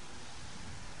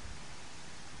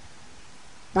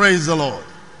 Praise the Lord.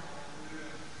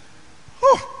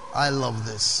 Whew, I love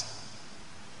this.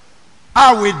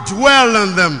 I will dwell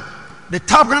in them. The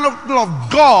tabernacle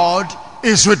of God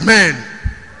is with men.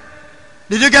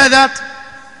 Did you get that?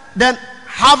 Then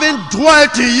having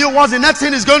dwelt in you, what's the next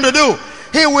thing he's going to do?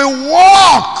 He will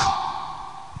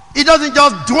walk. He doesn't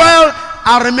just dwell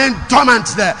and remain dormant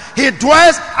there. He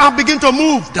dwells and begin to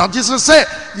move. That Jesus said,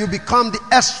 you become the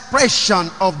expression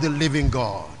of the living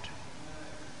God.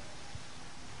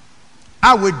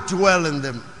 I will dwell in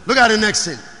them. Look at the next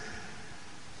thing.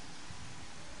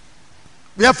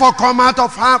 Therefore come out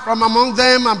of her from among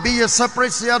them and be ye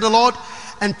separate, saith the Lord,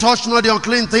 and touch not the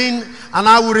unclean thing, and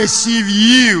I will receive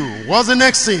you. What's the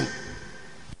next thing?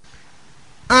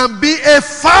 And be a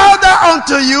father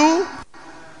unto you,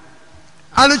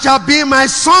 and you shall be my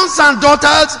sons and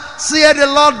daughters, saith the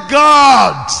Lord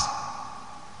God.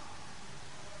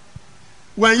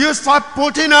 When you start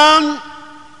putting on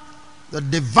the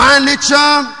divine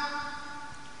nature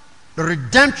the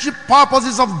redemptive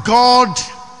purposes of God,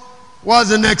 what's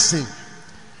the next thing?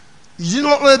 You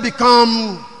not only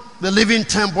become the living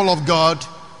temple of God,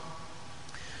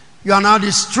 you are now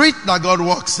the street that God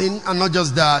walks in, and not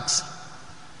just that.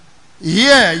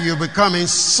 Here you're becoming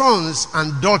sons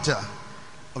and daughter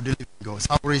of the living God.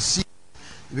 I will receive,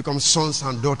 you become sons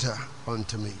and daughter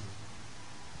unto me.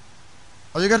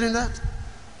 Are you getting that?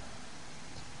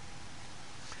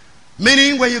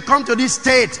 Meaning, when you come to this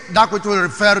state, that which we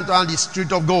refer to as the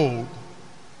street of gold,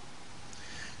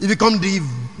 you become the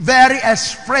very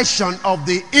expression of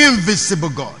the invisible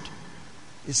God.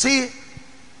 You see,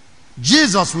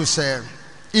 Jesus will say,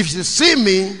 if you see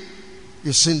me,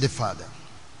 you see the Father.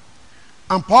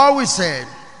 And Paul will say,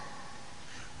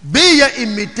 be ye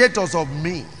imitators of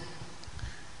me,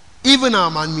 even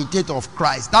I'm an imitator of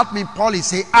Christ. That means Paul is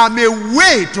saying, I'm a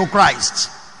way to Christ.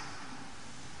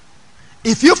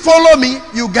 If you follow me,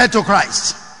 you get to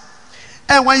Christ.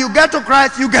 And when you get to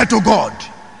Christ, you get to God.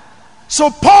 So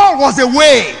Paul was a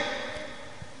way.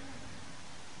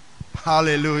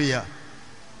 Hallelujah.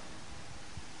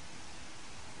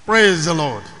 Praise the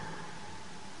Lord.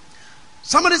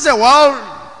 Somebody say,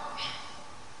 well,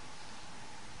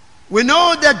 we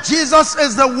know that Jesus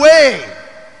is the way.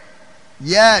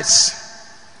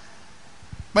 Yes.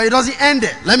 But it doesn't end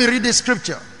there. Let me read this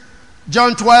scripture.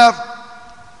 John 12.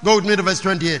 Go with me to verse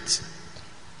 28.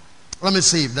 Let me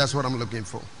see if that's what I'm looking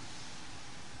for.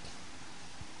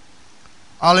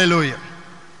 Hallelujah.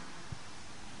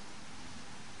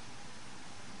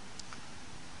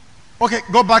 Okay,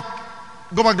 go back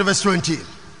to verse 20.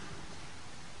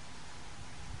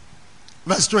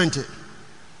 Verse 20.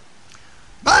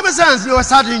 Bible says there were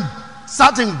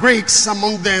certain Greeks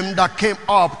among them that came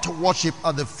up to worship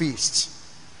at the feast.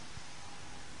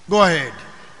 Go ahead.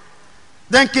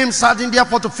 Then came certain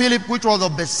therefore to Philip, which was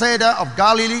of Bethsaida of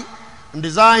Galilee, and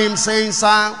desired him, saying,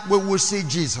 Sir, we will see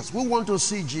Jesus. We want to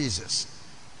see Jesus.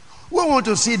 We want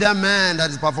to see that man that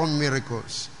is performing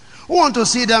miracles. We want to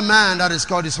see that man that is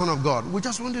called the Son of God. We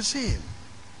just want to see him.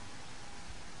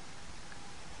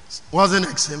 What's the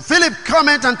next thing? Philip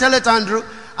cometh and telleth Andrew,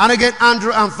 and again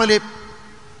Andrew and Philip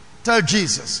tell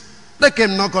Jesus. They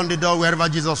came knock on the door wherever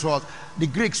Jesus was. The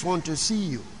Greeks want to see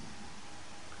you.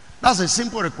 That's a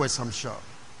simple request, I'm sure.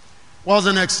 What's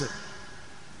the next thing?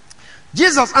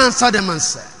 Jesus answered them and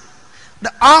said,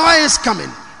 the hour is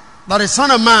coming that the Son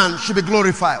of Man should be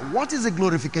glorified. What is the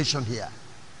glorification here?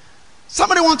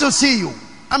 Somebody wants to see you.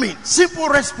 I mean, simple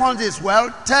response is,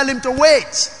 well, tell him to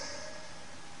wait.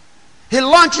 He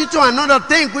launched into another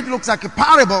thing which looks like a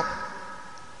parable.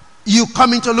 You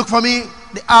coming to look for me?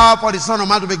 The hour for the Son of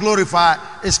Man to be glorified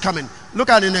is coming. Look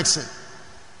at the next thing.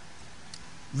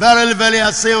 Verily, verily,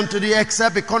 I say unto thee,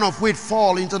 except a corn of wheat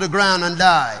fall into the ground and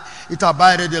die, it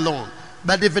abideth alone.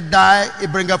 But if it die,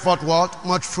 it bringeth forth what?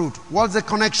 Much fruit. What's the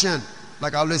connection?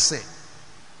 Like I always say.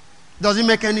 Does it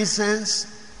make any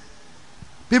sense?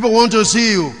 People want to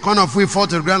see you, corn of wheat fall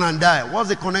to the ground and die. What's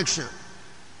the connection?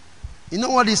 You know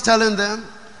what he's telling them?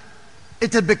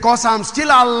 It is because I'm still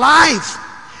alive.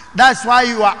 That's why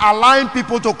you are allowing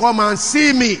people to come and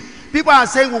see me. People are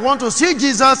saying we want to see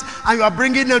Jesus, and you are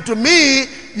bringing them to me.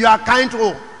 You are kind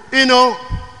to,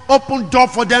 open door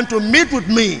for them to meet with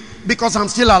me because I'm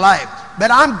still alive. But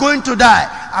I'm going to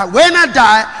die. And when I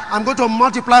die, I'm going to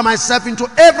multiply myself into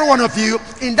every one of you.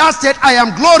 In that state, I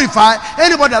am glorified.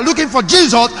 Anybody looking for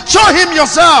Jesus, show him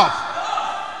yourself.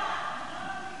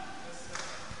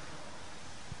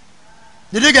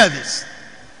 Did you get this?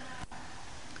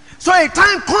 So a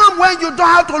time comes when you don't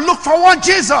have to look for one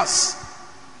Jesus.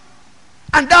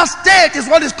 And that state is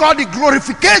what is called the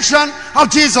glorification of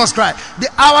Jesus Christ. The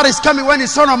hour is coming when the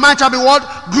Son of Man shall be what?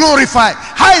 Glorified.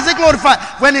 How is he glorified?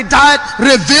 When he died,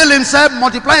 reveal himself,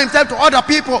 multiply himself to other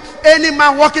people. Any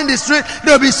man walking the street,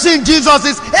 they'll be seeing Jesus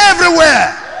is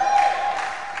everywhere.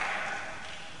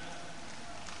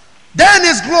 Then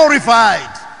he's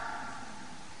glorified.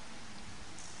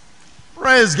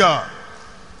 Praise God.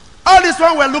 All this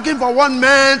one we're looking for one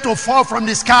man to fall from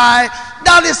the sky.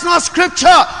 That is not scripture.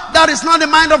 That is not the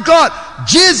mind of God.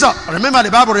 Jesus, remember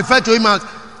the Bible referred to him as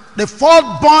the fourth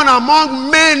born among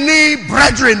many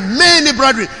brethren. Many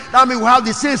brethren. That means we have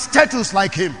the same status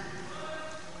like him.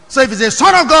 So if he's a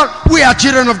son of God, we are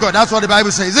children of God. That's what the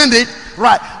Bible says, isn't it?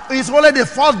 Right. He's only the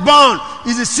fourth born.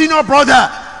 He's a senior brother.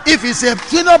 If he's a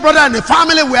senior brother in the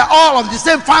family, we are all of the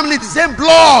same family, the same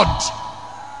blood.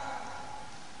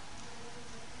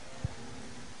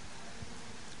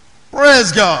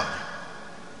 Praise God.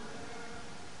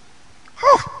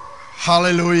 Whew.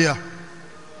 Hallelujah.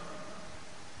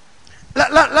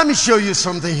 Let me show you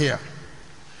something here.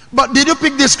 But did you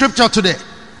pick this scripture today?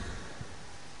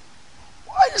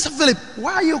 Why said, Philip,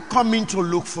 why are you coming to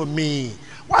look for me?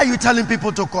 Why are you telling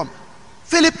people to come?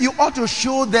 Philip, you ought to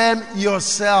show them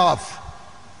yourself.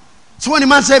 So when the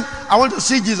man said, I want to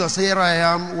see Jesus, here I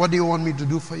am. What do you want me to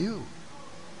do for you?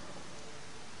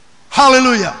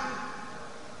 Hallelujah.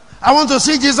 I want to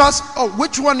see Jesus. Oh,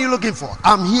 which one are you looking for?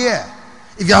 I'm here.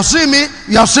 If you have seen me,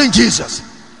 you have seen Jesus.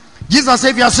 Jesus said,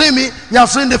 if you have seen me, you have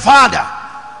seen the Father.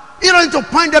 You don't need to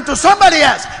point them to somebody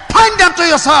else. Point them to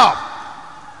yourself.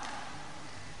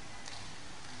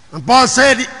 And Paul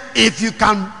said, if you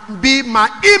can be my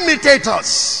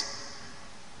imitators,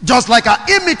 just like I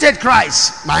imitate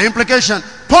Christ, my implication,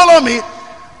 follow me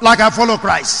like I follow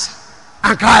Christ.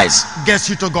 And Christ gets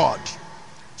you to God.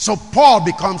 So Paul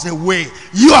becomes a way.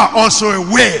 You are also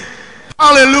a way.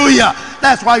 Hallelujah.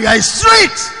 That's why you are a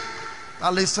street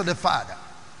that leads to the Father.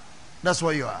 That's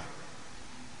what you are.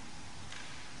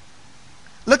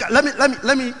 Look,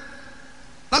 let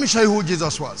me show you who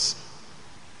Jesus was.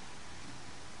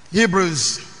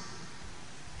 Hebrews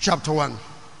chapter 1,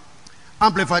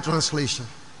 Amplified Translation.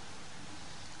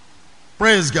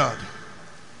 Praise God.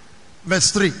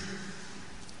 Verse 3.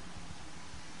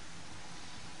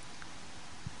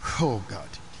 Oh God.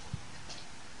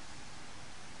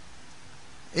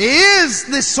 He is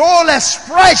the sole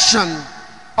expression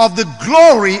of the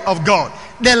glory of God,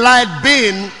 the light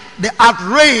being the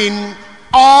outreign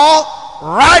or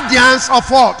radiance of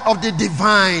what? Of the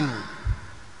divine.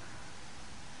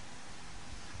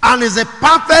 And is a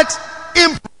perfect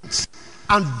imprint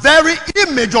and very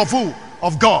image of who?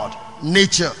 Of God,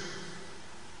 nature.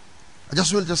 I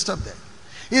just want to stop there.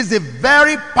 Is the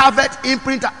very perfect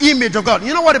imprint and image of God.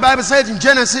 You know what the Bible says in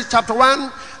Genesis chapter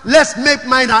 1? Let's make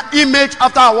man our image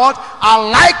after our what?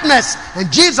 Our likeness.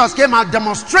 And Jesus came and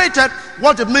demonstrated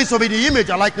what it means to be the image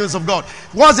and likeness of God.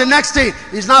 What's the next thing?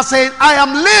 He's now saying, I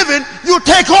am living, you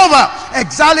take over.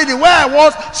 Exactly the way I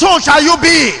was, so shall you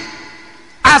be.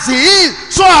 As he is,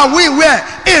 so are we where?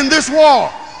 In this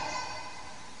world.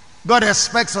 God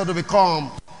expects us to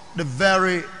become the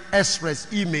very express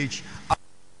image of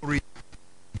glory.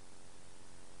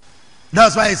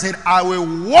 That's why he said, I will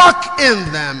walk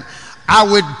in them, I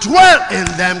will dwell in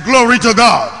them. Glory to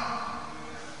God.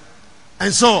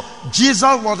 And so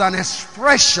Jesus was an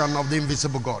expression of the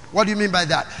invisible God. What do you mean by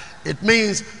that? It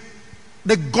means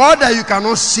the God that you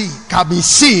cannot see can be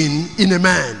seen in a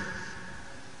man.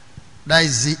 That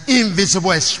is the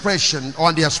invisible expression,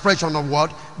 or the expression of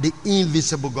what? The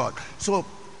invisible God. So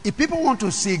if people want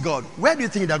to see God, where do you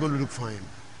think they're going to look for him?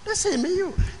 They say, me,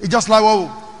 you. It's just like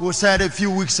what we said a few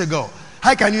weeks ago.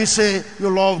 How can you say you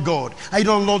love God and you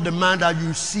don't love the man that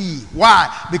you see? Why?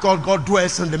 Because God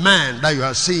dwells in the man that you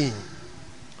are seeing.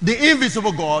 The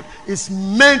invisible God is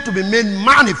meant to be made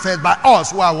manifest by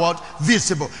us who are what?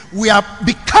 Visible. We are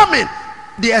becoming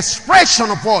the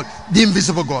expression of what? The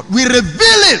invisible God. We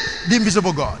revealing the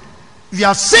invisible God. If you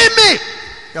have seen me,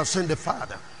 you have seen the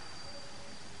Father.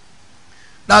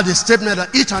 That's the statement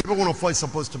that each and every one of us is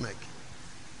supposed to make.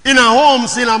 In our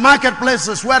homes, in our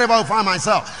marketplaces, wherever I find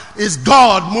myself, is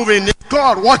God moving, is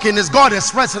God walking, is God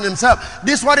expressing himself.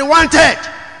 This is what he wanted.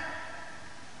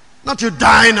 Not you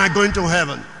dying and going to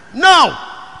heaven. No.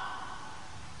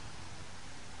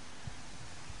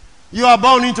 You are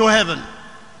born into heaven.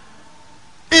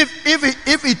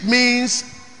 If it means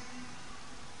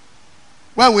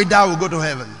when we die we'll go to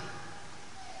heaven,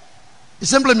 it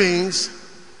simply means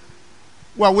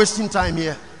we are wasting time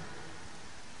here.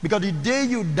 Because the day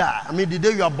you die, the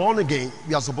day you are born again,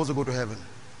 you are supposed to go to heaven.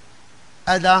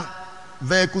 Either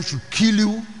vehicle should kill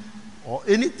you or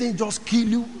anything just kill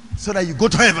you so that you go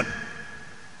to heaven.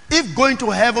 If going to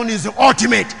heaven is the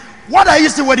ultimate, what are you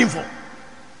still waiting for?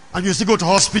 And you still go to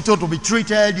hospital to be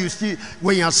treated. You still,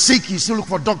 when you are sick, you still look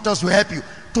for doctors to help you.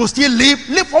 To still live.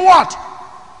 Live for what?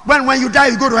 When you die,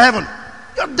 you go to heaven.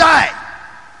 You die.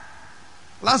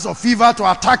 Lots of fever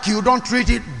to attack you. Don't treat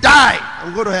it. Die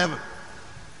and go to heaven.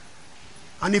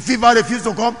 And if fever refuses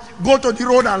to come, go to the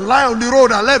road and lie on the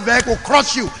road and let vehicle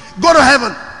crush you. Go to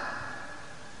heaven.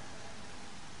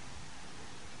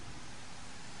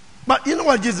 But you know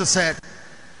what Jesus said?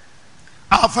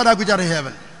 Our Father which art in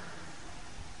heaven,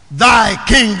 thy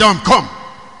kingdom come,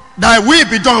 thy will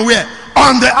be done where?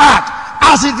 On the earth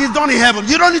as it is done in heaven.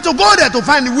 You don't need to go there to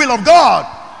find the will of God.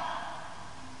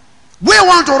 We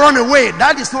want to run away.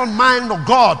 That is not mind of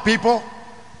God, people.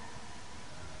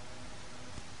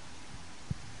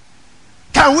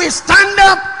 Can we stand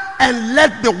up and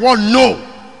let the world know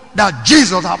that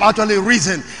Jesus has actually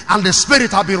risen and the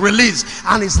Spirit has been released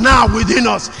and is now within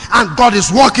us and God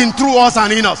is working through us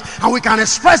and in us, and we can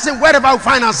express it wherever we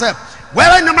find ourselves,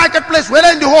 whether in the marketplace, whether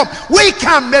in the home. We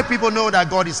can make people know that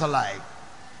God is alive.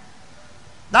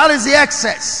 That is the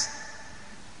excess.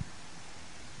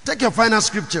 Take your final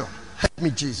scripture. Help me,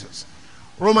 Jesus.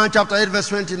 Romans chapter 8, verse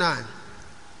 29.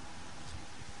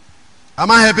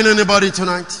 Am I helping anybody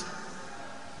tonight?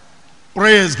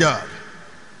 Praise God.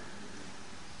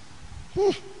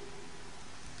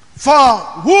 For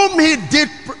whom he did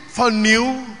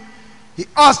foreknew, he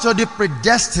also did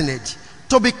predestinate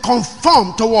to be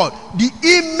conformed to what? The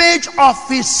image of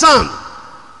his son,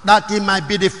 that he might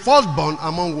be the firstborn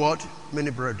among what?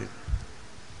 Many brethren.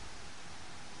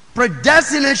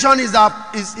 Predestination is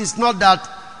not that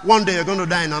one day you're going to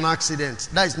die in an accident.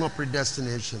 That is not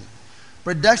predestination.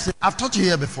 Predestination, I've taught you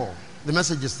here before. The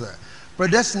message is there.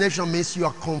 Predestination means you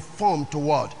are conformed to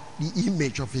what? The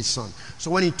image of his son.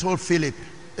 So when he told Philip,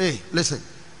 hey, listen,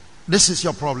 this is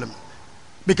your problem.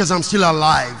 Because I'm still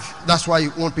alive. That's why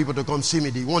you want people to come see me.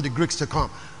 You want the Greeks to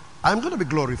come. I'm going to be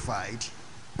glorified.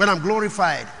 When I'm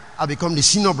glorified, I become the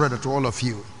senior brother to all of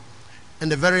you.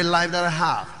 And the very life that I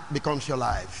have becomes your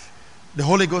life. The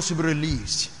Holy Ghost will be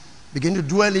released. Begin to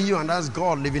dwell in you, and that's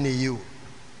God living in you.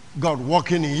 God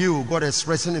working in you. God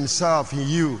expressing himself in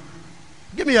you.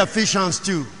 Give me Ephesians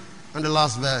 2 and the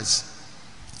last verse.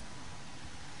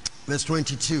 Verse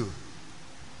 22.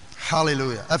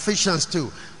 Hallelujah. Ephesians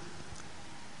 2.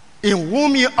 In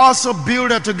whom ye also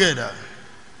builded together.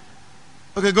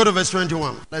 Okay, go to verse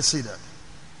 21. Let's see that.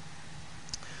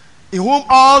 In whom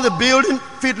all the building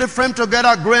fitly framed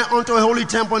together growing unto a holy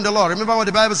temple in the Lord. Remember what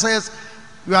the Bible says?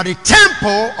 You are the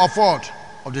temple of what?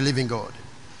 Of the living God.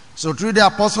 So through the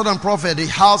apostle and prophet, the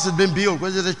house has been built,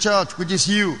 which is the church, which is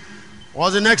you.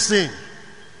 What's the next thing?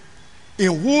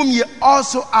 In whom ye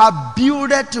also are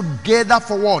builded together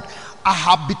for what? A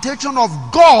habitation of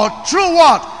God through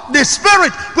what? The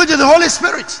Spirit, which is the Holy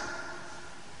Spirit.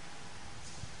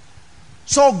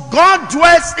 So God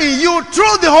dwells in you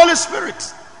through the Holy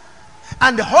Spirit.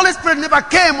 And the Holy Spirit never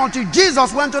came until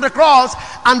Jesus went to the cross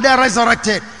and they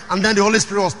resurrected. And then the Holy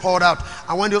Spirit was poured out.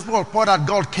 And when the Holy Spirit was poured out,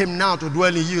 God came now to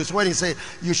dwell in you. So when he said,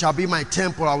 you shall be my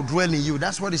temple, I will dwell in you.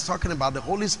 That's what he's talking about. The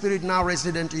Holy Spirit now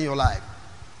resident in your life.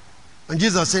 And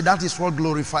Jesus said, that is what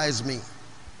glorifies me.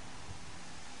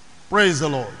 Praise the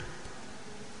Lord.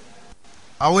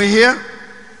 Are we here?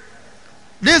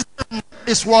 This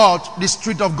is what the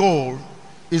street of gold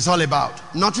is all about.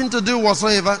 Nothing to do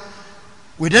whatsoever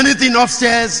with anything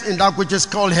upstairs in that which is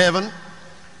called heaven.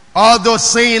 All those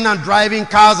saying and driving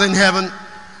cars in heaven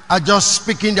are just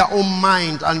speaking their own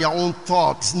mind and their own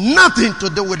thoughts. Nothing to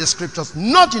do with the scriptures.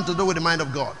 Nothing to do with the mind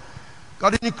of God.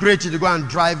 God didn't create you to go and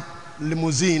drive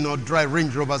limousine or drive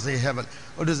Range Rovers in heaven.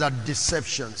 All those are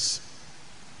deceptions.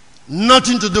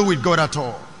 Nothing to do with God at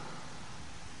all.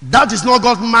 That is not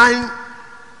God's mind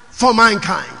for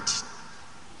mankind.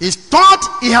 His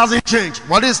thought, he hasn't changed.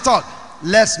 What is thought?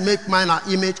 Let's make man an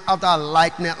image after our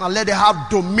likeness, and let it have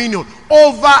dominion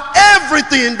over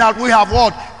everything that we have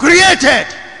what? Created.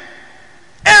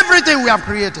 Everything we have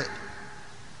created.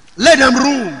 Let them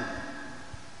rule.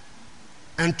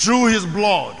 And through his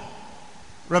blood,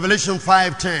 Revelation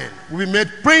 5:10, we made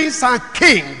princes and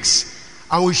kings,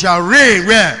 and we shall reign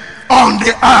where? On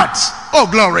the earth. Oh,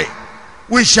 glory.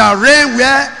 We shall reign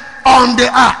where? On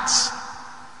the earth.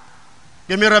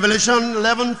 Give me Revelation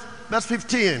 11, verse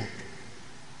 15.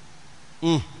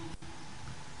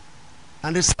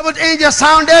 And the seventh angel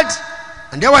sounded,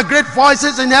 and there were great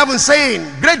voices in heaven saying,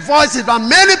 great voices by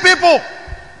many people,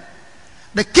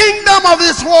 the kingdom of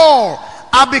this world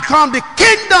are become the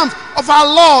kingdoms of our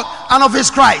Lord and of his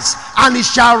Christ, and he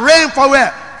shall reign for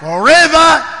where?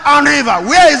 Forever and ever.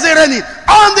 Where is it reigning?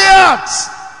 On the earth.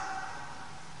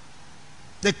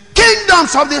 The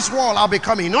kingdoms of this world are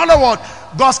becoming. In other words,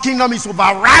 God's kingdom is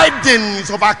overriding,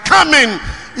 is overcoming,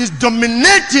 is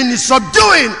dominating, is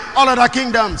subduing all other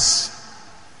kingdoms.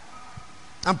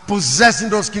 And possessing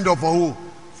those kingdoms for who?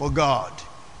 For God.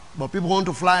 But people want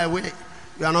to fly away.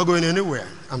 You are not going anywhere.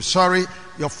 I'm sorry,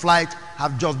 your flight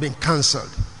have just been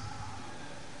cancelled.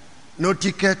 No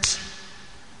ticket.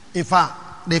 In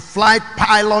fact, the flight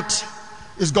pilot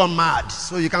is gone mad,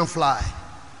 so you can't fly.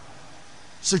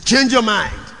 So change your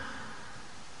mind.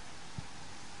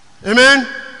 Amen.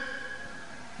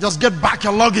 Just get back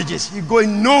your luggages. You're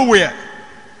going nowhere.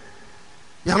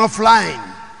 You're not flying.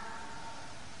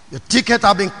 Your ticket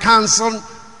have been cancelled.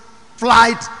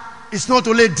 Flight is not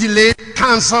only delayed,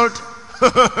 cancelled.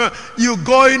 You're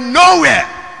going nowhere.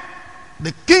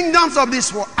 The kingdoms of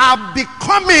this world are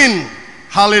becoming,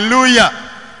 hallelujah,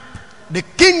 the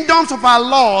kingdoms of our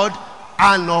Lord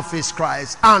and of his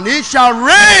Christ. And he shall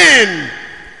reign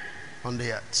on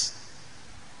the earth.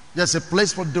 There's a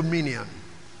place for dominion.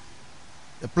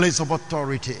 A place of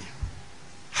authority.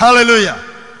 Hallelujah.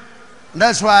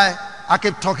 That's why I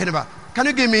keep talking about. Can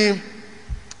you give me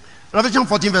Revelation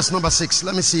 14 verse number 6.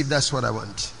 Let me see if that's what I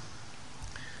want.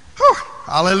 Whew,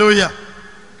 hallelujah.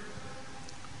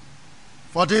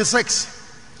 14:6.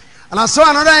 And I saw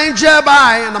another angel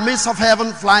by in the midst of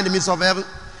heaven, flying in the midst of heaven,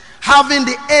 having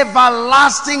the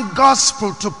everlasting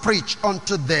gospel to preach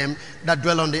unto them that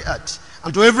dwell on the earth,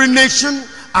 and to every nation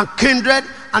and kindred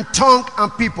and tongue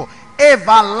and people.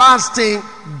 Everlasting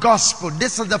gospel.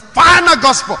 This is the final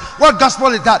gospel. What gospel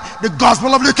is that? The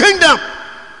gospel of the kingdom.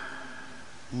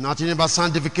 Nothing about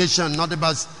sanctification, not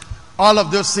about all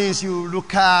of those things you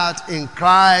look at in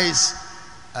Christ,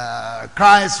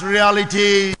 Christ's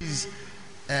realities,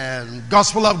 and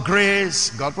gospel of grace,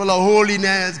 gospel of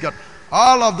holiness,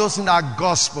 all of those in that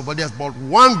gospel. But there's but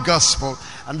one gospel,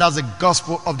 and that's the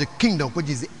gospel of the kingdom, which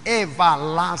is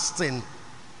everlasting.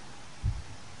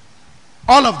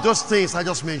 All of those things I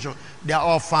just mentioned, they are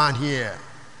all found here.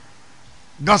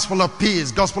 Gospel of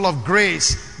peace, gospel of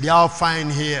grace, they are all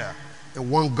found here. In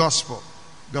one gospel,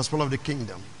 gospel of the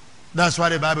kingdom. That's why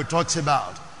the Bible talks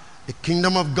about the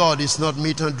kingdom of God is not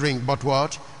meat and drink, but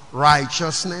what?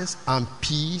 Righteousness and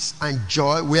peace and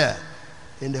joy. Where?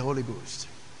 In the Holy Ghost.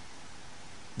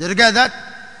 Did you get that?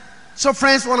 So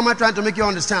friends, what am I trying to make you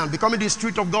understand? Becoming the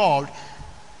street of God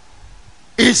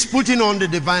is putting on the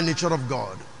divine nature of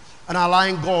God and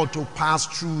allowing God to pass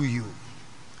through you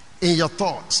in your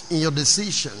thoughts, in your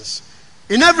decisions,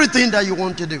 in everything that you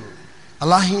want to do.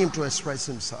 Allow him to express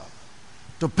himself,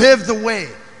 to pave the way,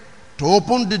 to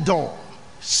open the door,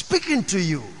 speaking to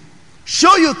you,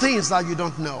 show you things that you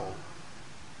don't know.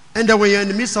 And then when you're in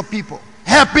the midst of people,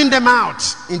 helping them out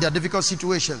in their difficult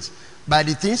situations by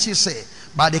the things you say,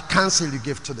 by the counsel you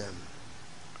give to them.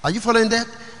 Are you following that?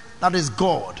 That is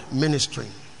God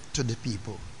ministering to the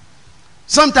people.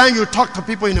 Sometimes you talk to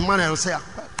people in a manner and say,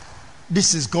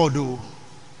 this is God. Oh.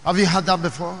 Have you heard that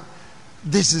before?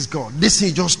 This is God. This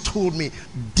he just told me.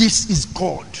 This is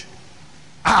God.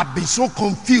 I've been so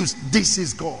confused. This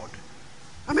is God.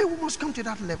 I mean, we must come to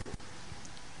that level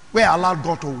where I allow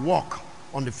God to walk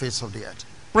on the face of the earth.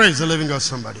 Praise the living God,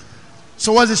 somebody.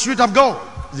 So what's the street of God?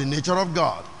 The nature of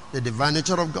God. The divine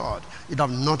nature of God. It has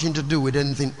nothing to do with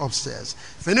anything upstairs.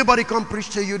 If anybody come preach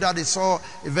to you that they saw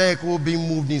a vehicle being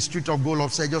moved in street of gold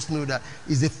upstairs, just know that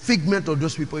it's a figment of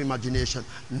those people's imagination.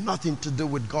 Nothing to do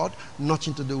with God,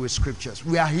 nothing to do with scriptures.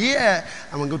 We are here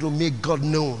and we're going to make God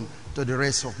known to the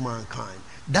rest of mankind.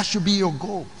 That should be your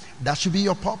goal. That should be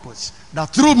your purpose.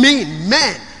 That through me,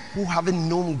 men who haven't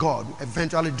known God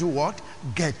eventually do what?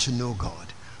 Get to know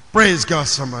God. Praise God,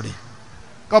 somebody.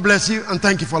 God bless you and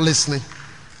thank you for listening.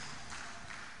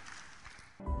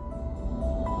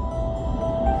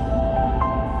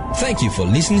 Thank you for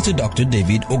listening to Dr.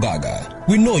 David Ogaga.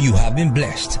 We know you have been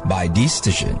blessed by this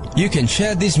station. You can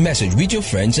share this message with your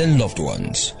friends and loved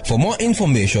ones. For more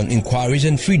information, inquiries,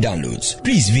 and free downloads,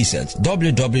 please visit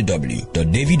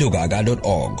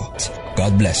www.davidogaga.org.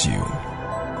 God bless you.